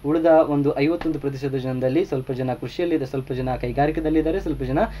ಇರ್ತಾರೆ. ಉಳಿದ ಒಂದು 51% ಜನದಲ್ಲಿ ಸ್ವಲ್ಪ ಜನ ಕೃಷಿಯಲ್ಲಿದೆ, ಸ್ವಲ್ಪ ಜನ ಕೈಗಾರಿಕೆದಲ್ಲಿದ್ದಾರೆ, ಸ್ವಲ್ಪ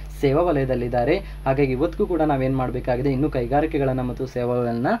ಜನ ಸೇವಾ ವಲಯದಲ್ಲಿದ್ದಾರೆ. ಹಾಗಾಗಿ ಇವತ್ತಿಗೂ ಕೂಡ ನಾವೇನು ಮಾಡಬೇಕಾಗಿದೆ, ಇನ್ನೂ ಕೈಗಾರಿಕೆಗಳನ್ನು ಮತ್ತು ಸೇವಾ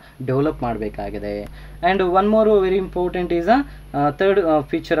ವಲಯಗಳನ್ನು ಡೆವಲಪ್ ಮಾಡಬೇಕಾಗಿದೆ. And one more very important is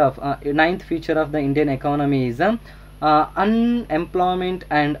ninth feature of the Indian economy is unemployment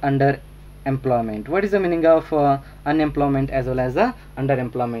and underemployment. What is the meaning of unemployment as well as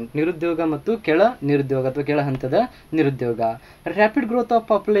underemployment? ನಿರುದ್ಯೋಗ ಮತ್ತು ಕೆಳ ನಿರುದ್ಯೋಗ ಅಥವಾ ಕೆಳ ಹಂತದ ನಿರುದ್ಯೋಗ. Rapid growth of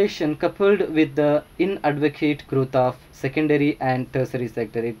population coupled with the inadequate growth of secondary and tertiary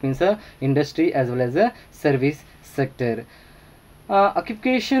sector. It means industry as well as a service sector.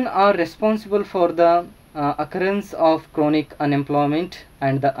 Occupation are responsible for the occurrence of chronic unemployment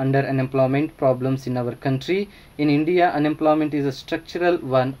and the underemployment problems in our country. In India, unemployment is a structural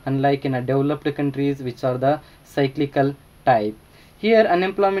one, unlike in developed countries which are the cyclical type. Here,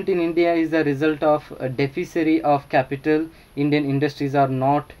 unemployment in India is a result of a deficit of capital. Indian industries are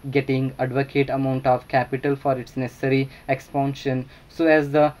not getting adequate amount of capital for its necessary expansion, so as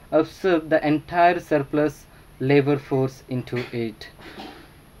the absorb the entire surplus labor force into it.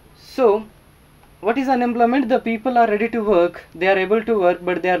 So what is unemployment? The people are ready to work, they are able to work,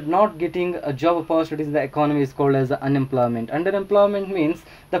 but they are not getting a job opportunities. The economy is called as unemployment. Underemployment means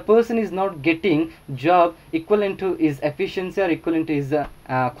the person is not getting job equivalent to his efficiency or equivalent to his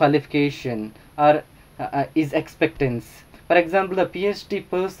qualification or his expectance. For example, the PhD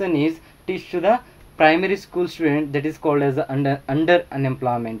person is teach to the primary school student, that is called as under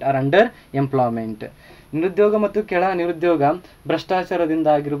unemployment or underemployment. ನಿರುದ್ಯೋಗ ಮತ್ತು ಕೆಳ ನಿರುದ್ಯೋಗ ಭ್ರಷ್ಟಾಚಾರದಿಂದ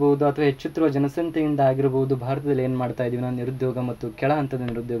ಆಗಿರಬಹುದು ಅಥವಾ ಹೆಚ್ಚುತ್ತಿರುವ ಜನಸಂಖ್ಯೆಯಿಂದ ಆಗಿರಬಹುದು. ಭಾರತದಲ್ಲಿ ಏನು ಮಾಡ್ತಾ ಇದ್ದೀವಿ, ನಾವು ನಿರುದ್ಯೋಗ ಮತ್ತು ಕೆಳ ಹಂತದ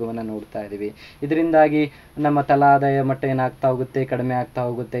ನಿರುದ್ಯೋಗವನ್ನು ನೋಡ್ತಾ ಇದ್ದೀವಿ. ಇದರಿಂದಾಗಿ ನಮ್ಮ ತಲಾದಾಯ ಮಟ್ಟ ಏನಾಗ್ತಾ ಹೋಗುತ್ತೆ, ಕಡಿಮೆ ಆಗ್ತಾ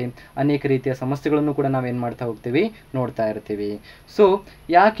ಹೋಗುತ್ತೆ. ಅನೇಕ ರೀತಿಯ ಸಮಸ್ಯೆಗಳನ್ನು ಕೂಡ ನಾವೇನು ಮಾಡ್ತಾ ಹೋಗ್ತೀವಿ, ನೋಡ್ತಾ ಇರ್ತೀವಿ. ಸೊ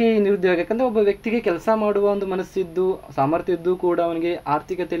ಯಾಕೆ ನಿರುದ್ಯೋಗ? ಯಾಕಂದರೆ ಒಬ್ಬ ವ್ಯಕ್ತಿಗೆ ಕೆಲಸ ಮಾಡುವ ಒಂದು ಮನಸ್ಸಿದ್ದು ಸಾಮರ್ಥ್ಯ ಇದ್ದು ಕೂಡ ಅವನಿಗೆ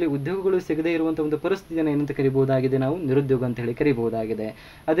ಆರ್ಥಿಕತೆಯಲ್ಲಿ ಉದ್ಯೋಗಗಳು ಸಿಗದೇ ಇರುವಂಥ ಒಂದು ಪರಿಸ್ಥಿತಿಯನ್ನು ಏನಂತ ಕರಿಬಹುದಾಗಿದೆ, ನಾವು ನಿರುದ್ಯೋಗ ಅಂತ ಹೇಳಿ ಕರಿಬಹುದಾಗಿದೆ.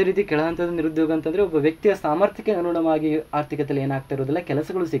 ಅದೇ ರೀತಿ ಕೆಳ ಹಂತದ ನಿರುದ್ಯೋಗ ಅಂತಂದರೆ ಒಬ್ಬ ವ್ಯಕ್ತಿಯ ಸಾಮರ್ಥ್ಯಕ್ಕೆ ಅನುಗುಣವಾಗಿ ಆರ್ಥಿಕತೆಯಲ್ಲಿ ಏನಾಗ್ತಾ ಇರೋದಿಲ್ಲ,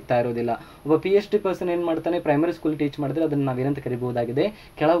 ಕೆಲಸಗಳು ಸಿಗ್ತಾ ಇರೋದಿಲ್ಲ. ಒಬ್ಬ PhD ಪರ್ಸನ್ ಏನು ಮಾಡ್ತಾನೆ, ಪ್ರೈಮರಿ ಸ್ಕೂಲ್ ಟೀಚ್ ಮಾಡಿದ್ರೆ ಅದನ್ನು ನಾವೇನಂತ ಕರಿಬಹುದಾಗಿದೆ,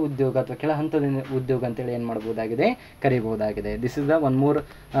 ಕೆಳ ಉದ್ಯೋಗ ಅಥವಾ ಕೆಳ ಹಂತದ ಉದ್ಯೋಗ ಅಂತೇಳಿ ಏನು ಮಾಡಬಹುದಾಗಿದೆ, ಕರಿಬಹುದಾಗಿದೆ. This is the one more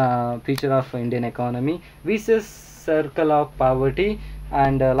feature of Indian economy. vicious circle of poverty,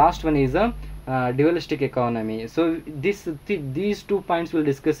 and last one is a dualistic economy. So these 2 points will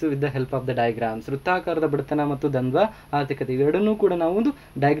discuss with the help of the diagrams. ವೃತ್ತಾಕಾರದ ಬಡತನ ಮತ್ತು ದ್ವಂದ್ವ ಆರ್ಥಿಕತೆ ಇವೆರಡನ್ನೂ ಕೂಡ ನಾವು ಒಂದು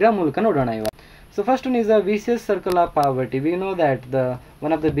diagram ಮೂಲಕ ನೋಡೋಣ ಇವಾಗ. So first one is a vicious circle of poverty. We know that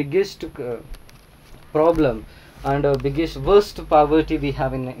one of the biggest problem and biggest worst poverty we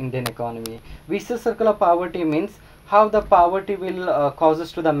have in Indian economy. Vicious circle of poverty means how the poverty will causes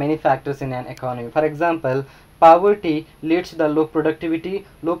to the many factors in an economy. For example, poverty leads to the low productivity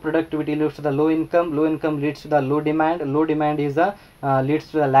leads to the low income leads to the low demand is leads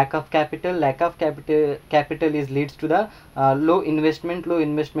to the lack of capital is leads to the low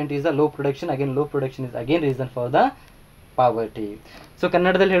investment is a low production is again reason for the poverty. So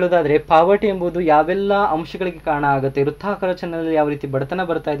ಕನ್ನಡದಲ್ಲಿ ಹೇಳೋದಾದರೆ poverty ಎಂಬುದು ಯಾವೆಲ್ಲ ಅಂಶಗಳಿಗೆ ಕಾರಣ ಆಗುತ್ತೆ, ವೃತ್ತಾಕಾರ ಚಾನಲಲ್ಲಿ ಯಾವ ರೀತಿ ಬಡತನ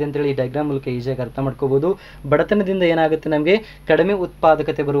ಬರ್ತಾ ಇದೆ ಅಂತೇಳಿ ಈ ಡಯಾಗ್ರಾಮ್ ಮೂಲಕ ಈಸಿಯಾಗಿ ಅರ್ಥ ಮಾಡ್ಕೋಬೋದು. ಬಡತನದಿಂದ ಏನಾಗುತ್ತೆ, ನಮಗೆ ಕಡಿಮೆ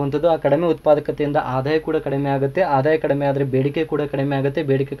ಉತ್ಪಾದಕತೆ ಬರುವಂಥದ್ದು. ಆ ಕಡಿಮೆ ಉತ್ಪಾದಕತೆಯಿಂದ ಆದಾಯ ಕೂಡ ಕಡಿಮೆ ಆಗುತ್ತೆ. ಆದಾಯ ಕಡಿಮೆ ಆದರೆ ಬೇಡಿಕೆ ಕೂಡ ಕಡಿಮೆ ಆಗುತ್ತೆ.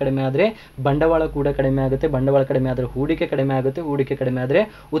 ಬೇಡಿಕೆ ಕಡಿಮೆ ಆದರೆ ಬಂಡವಾಳ ಕೂಡ ಕಡಿಮೆ ಆಗುತ್ತೆ. ಬಂಡವಾಳ ಕಡಿಮೆ ಆದರೆ ಹೂಡಿಕೆ ಕಡಿಮೆ ಆಗುತ್ತೆ. ಹೂಡಿಕೆ ಕಡಿಮೆ ಆದರೆ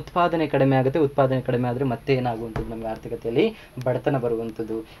ಉತ್ಪಾದನೆ ಕಡಿಮೆ ಆಗುತ್ತೆ. ಉತ್ಪಾದನೆ ಕಡಿಮೆ ಆದರೆ ಮತ್ತೆ ಏನಾಗುವಂಥದ್ದು, ನಮಗೆ ಆರ್ಥಿಕತೆಯಲ್ಲಿ ಬಡತನ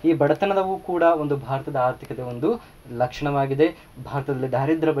ಬರುವಂಥದ್ದು. ಈ ಬಡತನದವು ಕೂಡ ಒಂದು ಭಾರತದ ಆರ್ಥಿಕತೆ ಒಂದು ಲಕ್ಷಣವಾಗಿದೆ. ಭಾರತದಲ್ಲಿ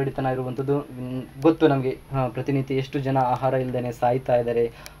ದಾರಿದ್ರ್ಯ ಬಡತನ ಇರುವಂಥದ್ದು ಗೊತ್ತು ನಮಗೆ. ಪ್ರತಿನಿತ್ಯ ಎಷ್ಟು ಜನ ಆಹಾರ ಇಲ್ಲದೇ ಸಾಯ್ತಾ ಇದ್ದಾರೆ.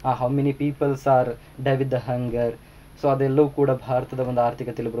 How many peoples or die with the hunger. So ಅದೆಲ್ಲವೂ ಕೂಡ ಭಾರತದ ಒಂದು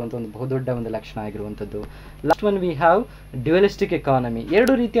ಆರ್ಥಿಕತೆಯಲ್ಲಿ ಬರುವಂಥ ಒಂದು ಬಹುದೊಡ್ಡ ಒಂದು ಲಕ್ಷಣ ಆಗಿರುವಂಥದ್ದು. Last one we have ಡ್ಯುಯಲಿಸ್ಟಿಕ್ economy.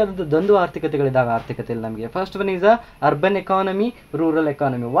 ಎರಡು ರೀತಿಯಾದಂಥ ದ್ವಂದ್ವ ಆರ್ಥಿಕತೆಗಳಿದ್ದಾವೆ ಆರ್ಥಿಕತೆಯಲ್ಲಿ ನಮಗೆ. First one is a urban economy, rural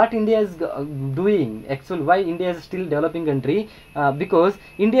economy. What India is doing actual, Y India is still developing country? Because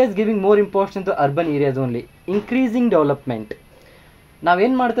India is giving more importance to urban areas only, increasing development.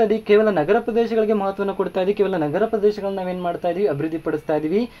 ನಾವೇನು ಮಾಡ್ತಾ ಇದ್ದೀವಿ, ಕೇವಲ ನಗರ ಪ್ರದೇಶಗಳಿಗೆ ಮಹತ್ವವನ್ನು ಕೊಡ್ತಾ ಇದ್ದೀವಿ, ಕೇವಲ ನಗರ ಪ್ರದೇಶಗಳನ್ನ ನಾವೇನು ಮಾಡ್ತಾ ಇದ್ದೀವಿ, ಅಭಿವೃದ್ಧಿ ಪಡಿಸ್ತಾ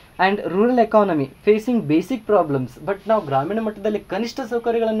ಇದ್ದೀವಿ. And rural economy facing basic problems, but ನಾವು ಗ್ರಾಮೀಣ ಮಟ್ಟದಲ್ಲಿ ಕನಿಷ್ಠ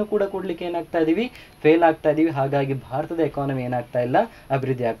ಸೌಕರ್ಯಗಳನ್ನು ಕೂಡ ಕೊಡಲಿಕ್ಕೆ ಏನಾಗ್ತಾ ಇದ್ದೀವಿ, ಫೇಲ್ ಆಗ್ತಾ ಇದ್ದೀವಿ. ಹಾಗಾಗಿ ಭಾರತದ ಎಕಾನಮಿ ಏನಾಗ್ತಾ ಇಲ್ಲ,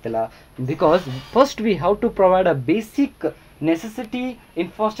 ಅಭಿವೃದ್ಧಿ ಆಗ್ತಿಲ್ಲ. Because first we have to provide a basic necessity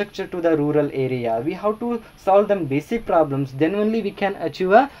infrastructure to the rural area. We have to solve them basic problems, then only we can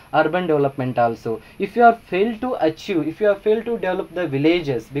achieve a urban development also. If you are failed to achieve, if you are failed to develop the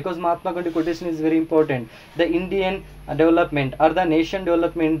villages, because Mahatma Gandhi quotation is very important, the Indian development or the nation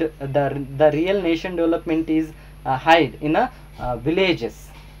development, the real nation development is hide in a villages.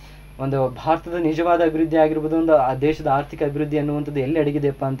 ಒಂದು ಭಾರತದ ನಿಜವಾದ ಅಭಿವೃದ್ಧಿ ಆಗಿರ್ಬೋದು, ಒಂದು ಆ ದೇಶದ ಆರ್ಥಿಕ ಅಭಿವೃದ್ಧಿ ಅನ್ನುವಂಥದ್ದು ಎಲ್ಲಿ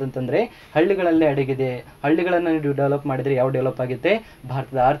ಅಡಗಿದೆಯಪ್ಪ ಅಂತಂತಂದರೆ ಹಳ್ಳಿಗಳಲ್ಲೇ ಅಡಗಿದೆ. ಹಳ್ಳಿಗಳನ್ನು ನೀವು ಡೆವಲಪ್ ಮಾಡಿದರೆ ಯಾವ ಡೆವಲಪ್ ಆಗುತ್ತೆ,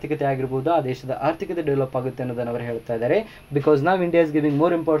 ಭಾರತದ ಆರ್ಥಿಕತೆ ಆಗಿರ್ಬೋದು, ಆ ದೇಶದ ಆರ್ಥಿಕತೆ ಡೆವಲಪ್ ಆಗುತ್ತೆ ಅನ್ನೋದನ್ನು ಅವರು ಹೇಳ್ತಾ ಇದ್ದಾರೆ. ಬಿಕಾಸ್ ನಾವು India is giving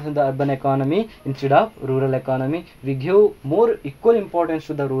more importance the urban economy instead of rural economy. We give more equal importance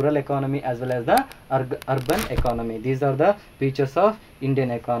to the rural economy as well as the urban economy. These are the features of Indian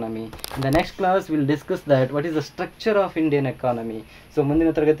economy. In the next class we will discuss that what is the structure of Indian economy. So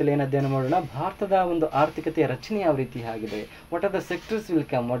ಮುಂದಿನ ತರಗತಿಯಲ್ಲಿ ಏನು ಅಧ್ಯಯನ ಮಾಡೋಣ, ಭಾರತದ ಒಂದು ಆರ್ಥಿಕತೆಯ ರಚನೆ ಯಾವ ರೀತಿ ಆಗಿದೆ, what are the sectors will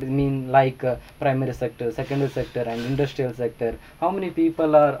come, what it mean like primary sector, secondary sector and industrial sector, how many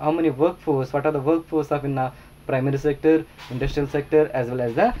people are, how many workforce, what are the workforce of in primary sector, industrial sector as well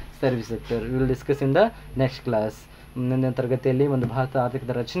as the service sector. We will discuss in the next class. ಮುಂದಿನ ತರಗತಿಯಲ್ಲಿ ಒಂದು ಭಾರತ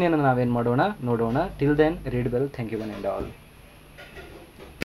ಆರ್ಥಿಕತೆ ರಚನೆಯನ್ನು ನಾವೇನು ಮಾಡೋಣ ನೋಡೋಣ. Till then read well. Thank you one and all.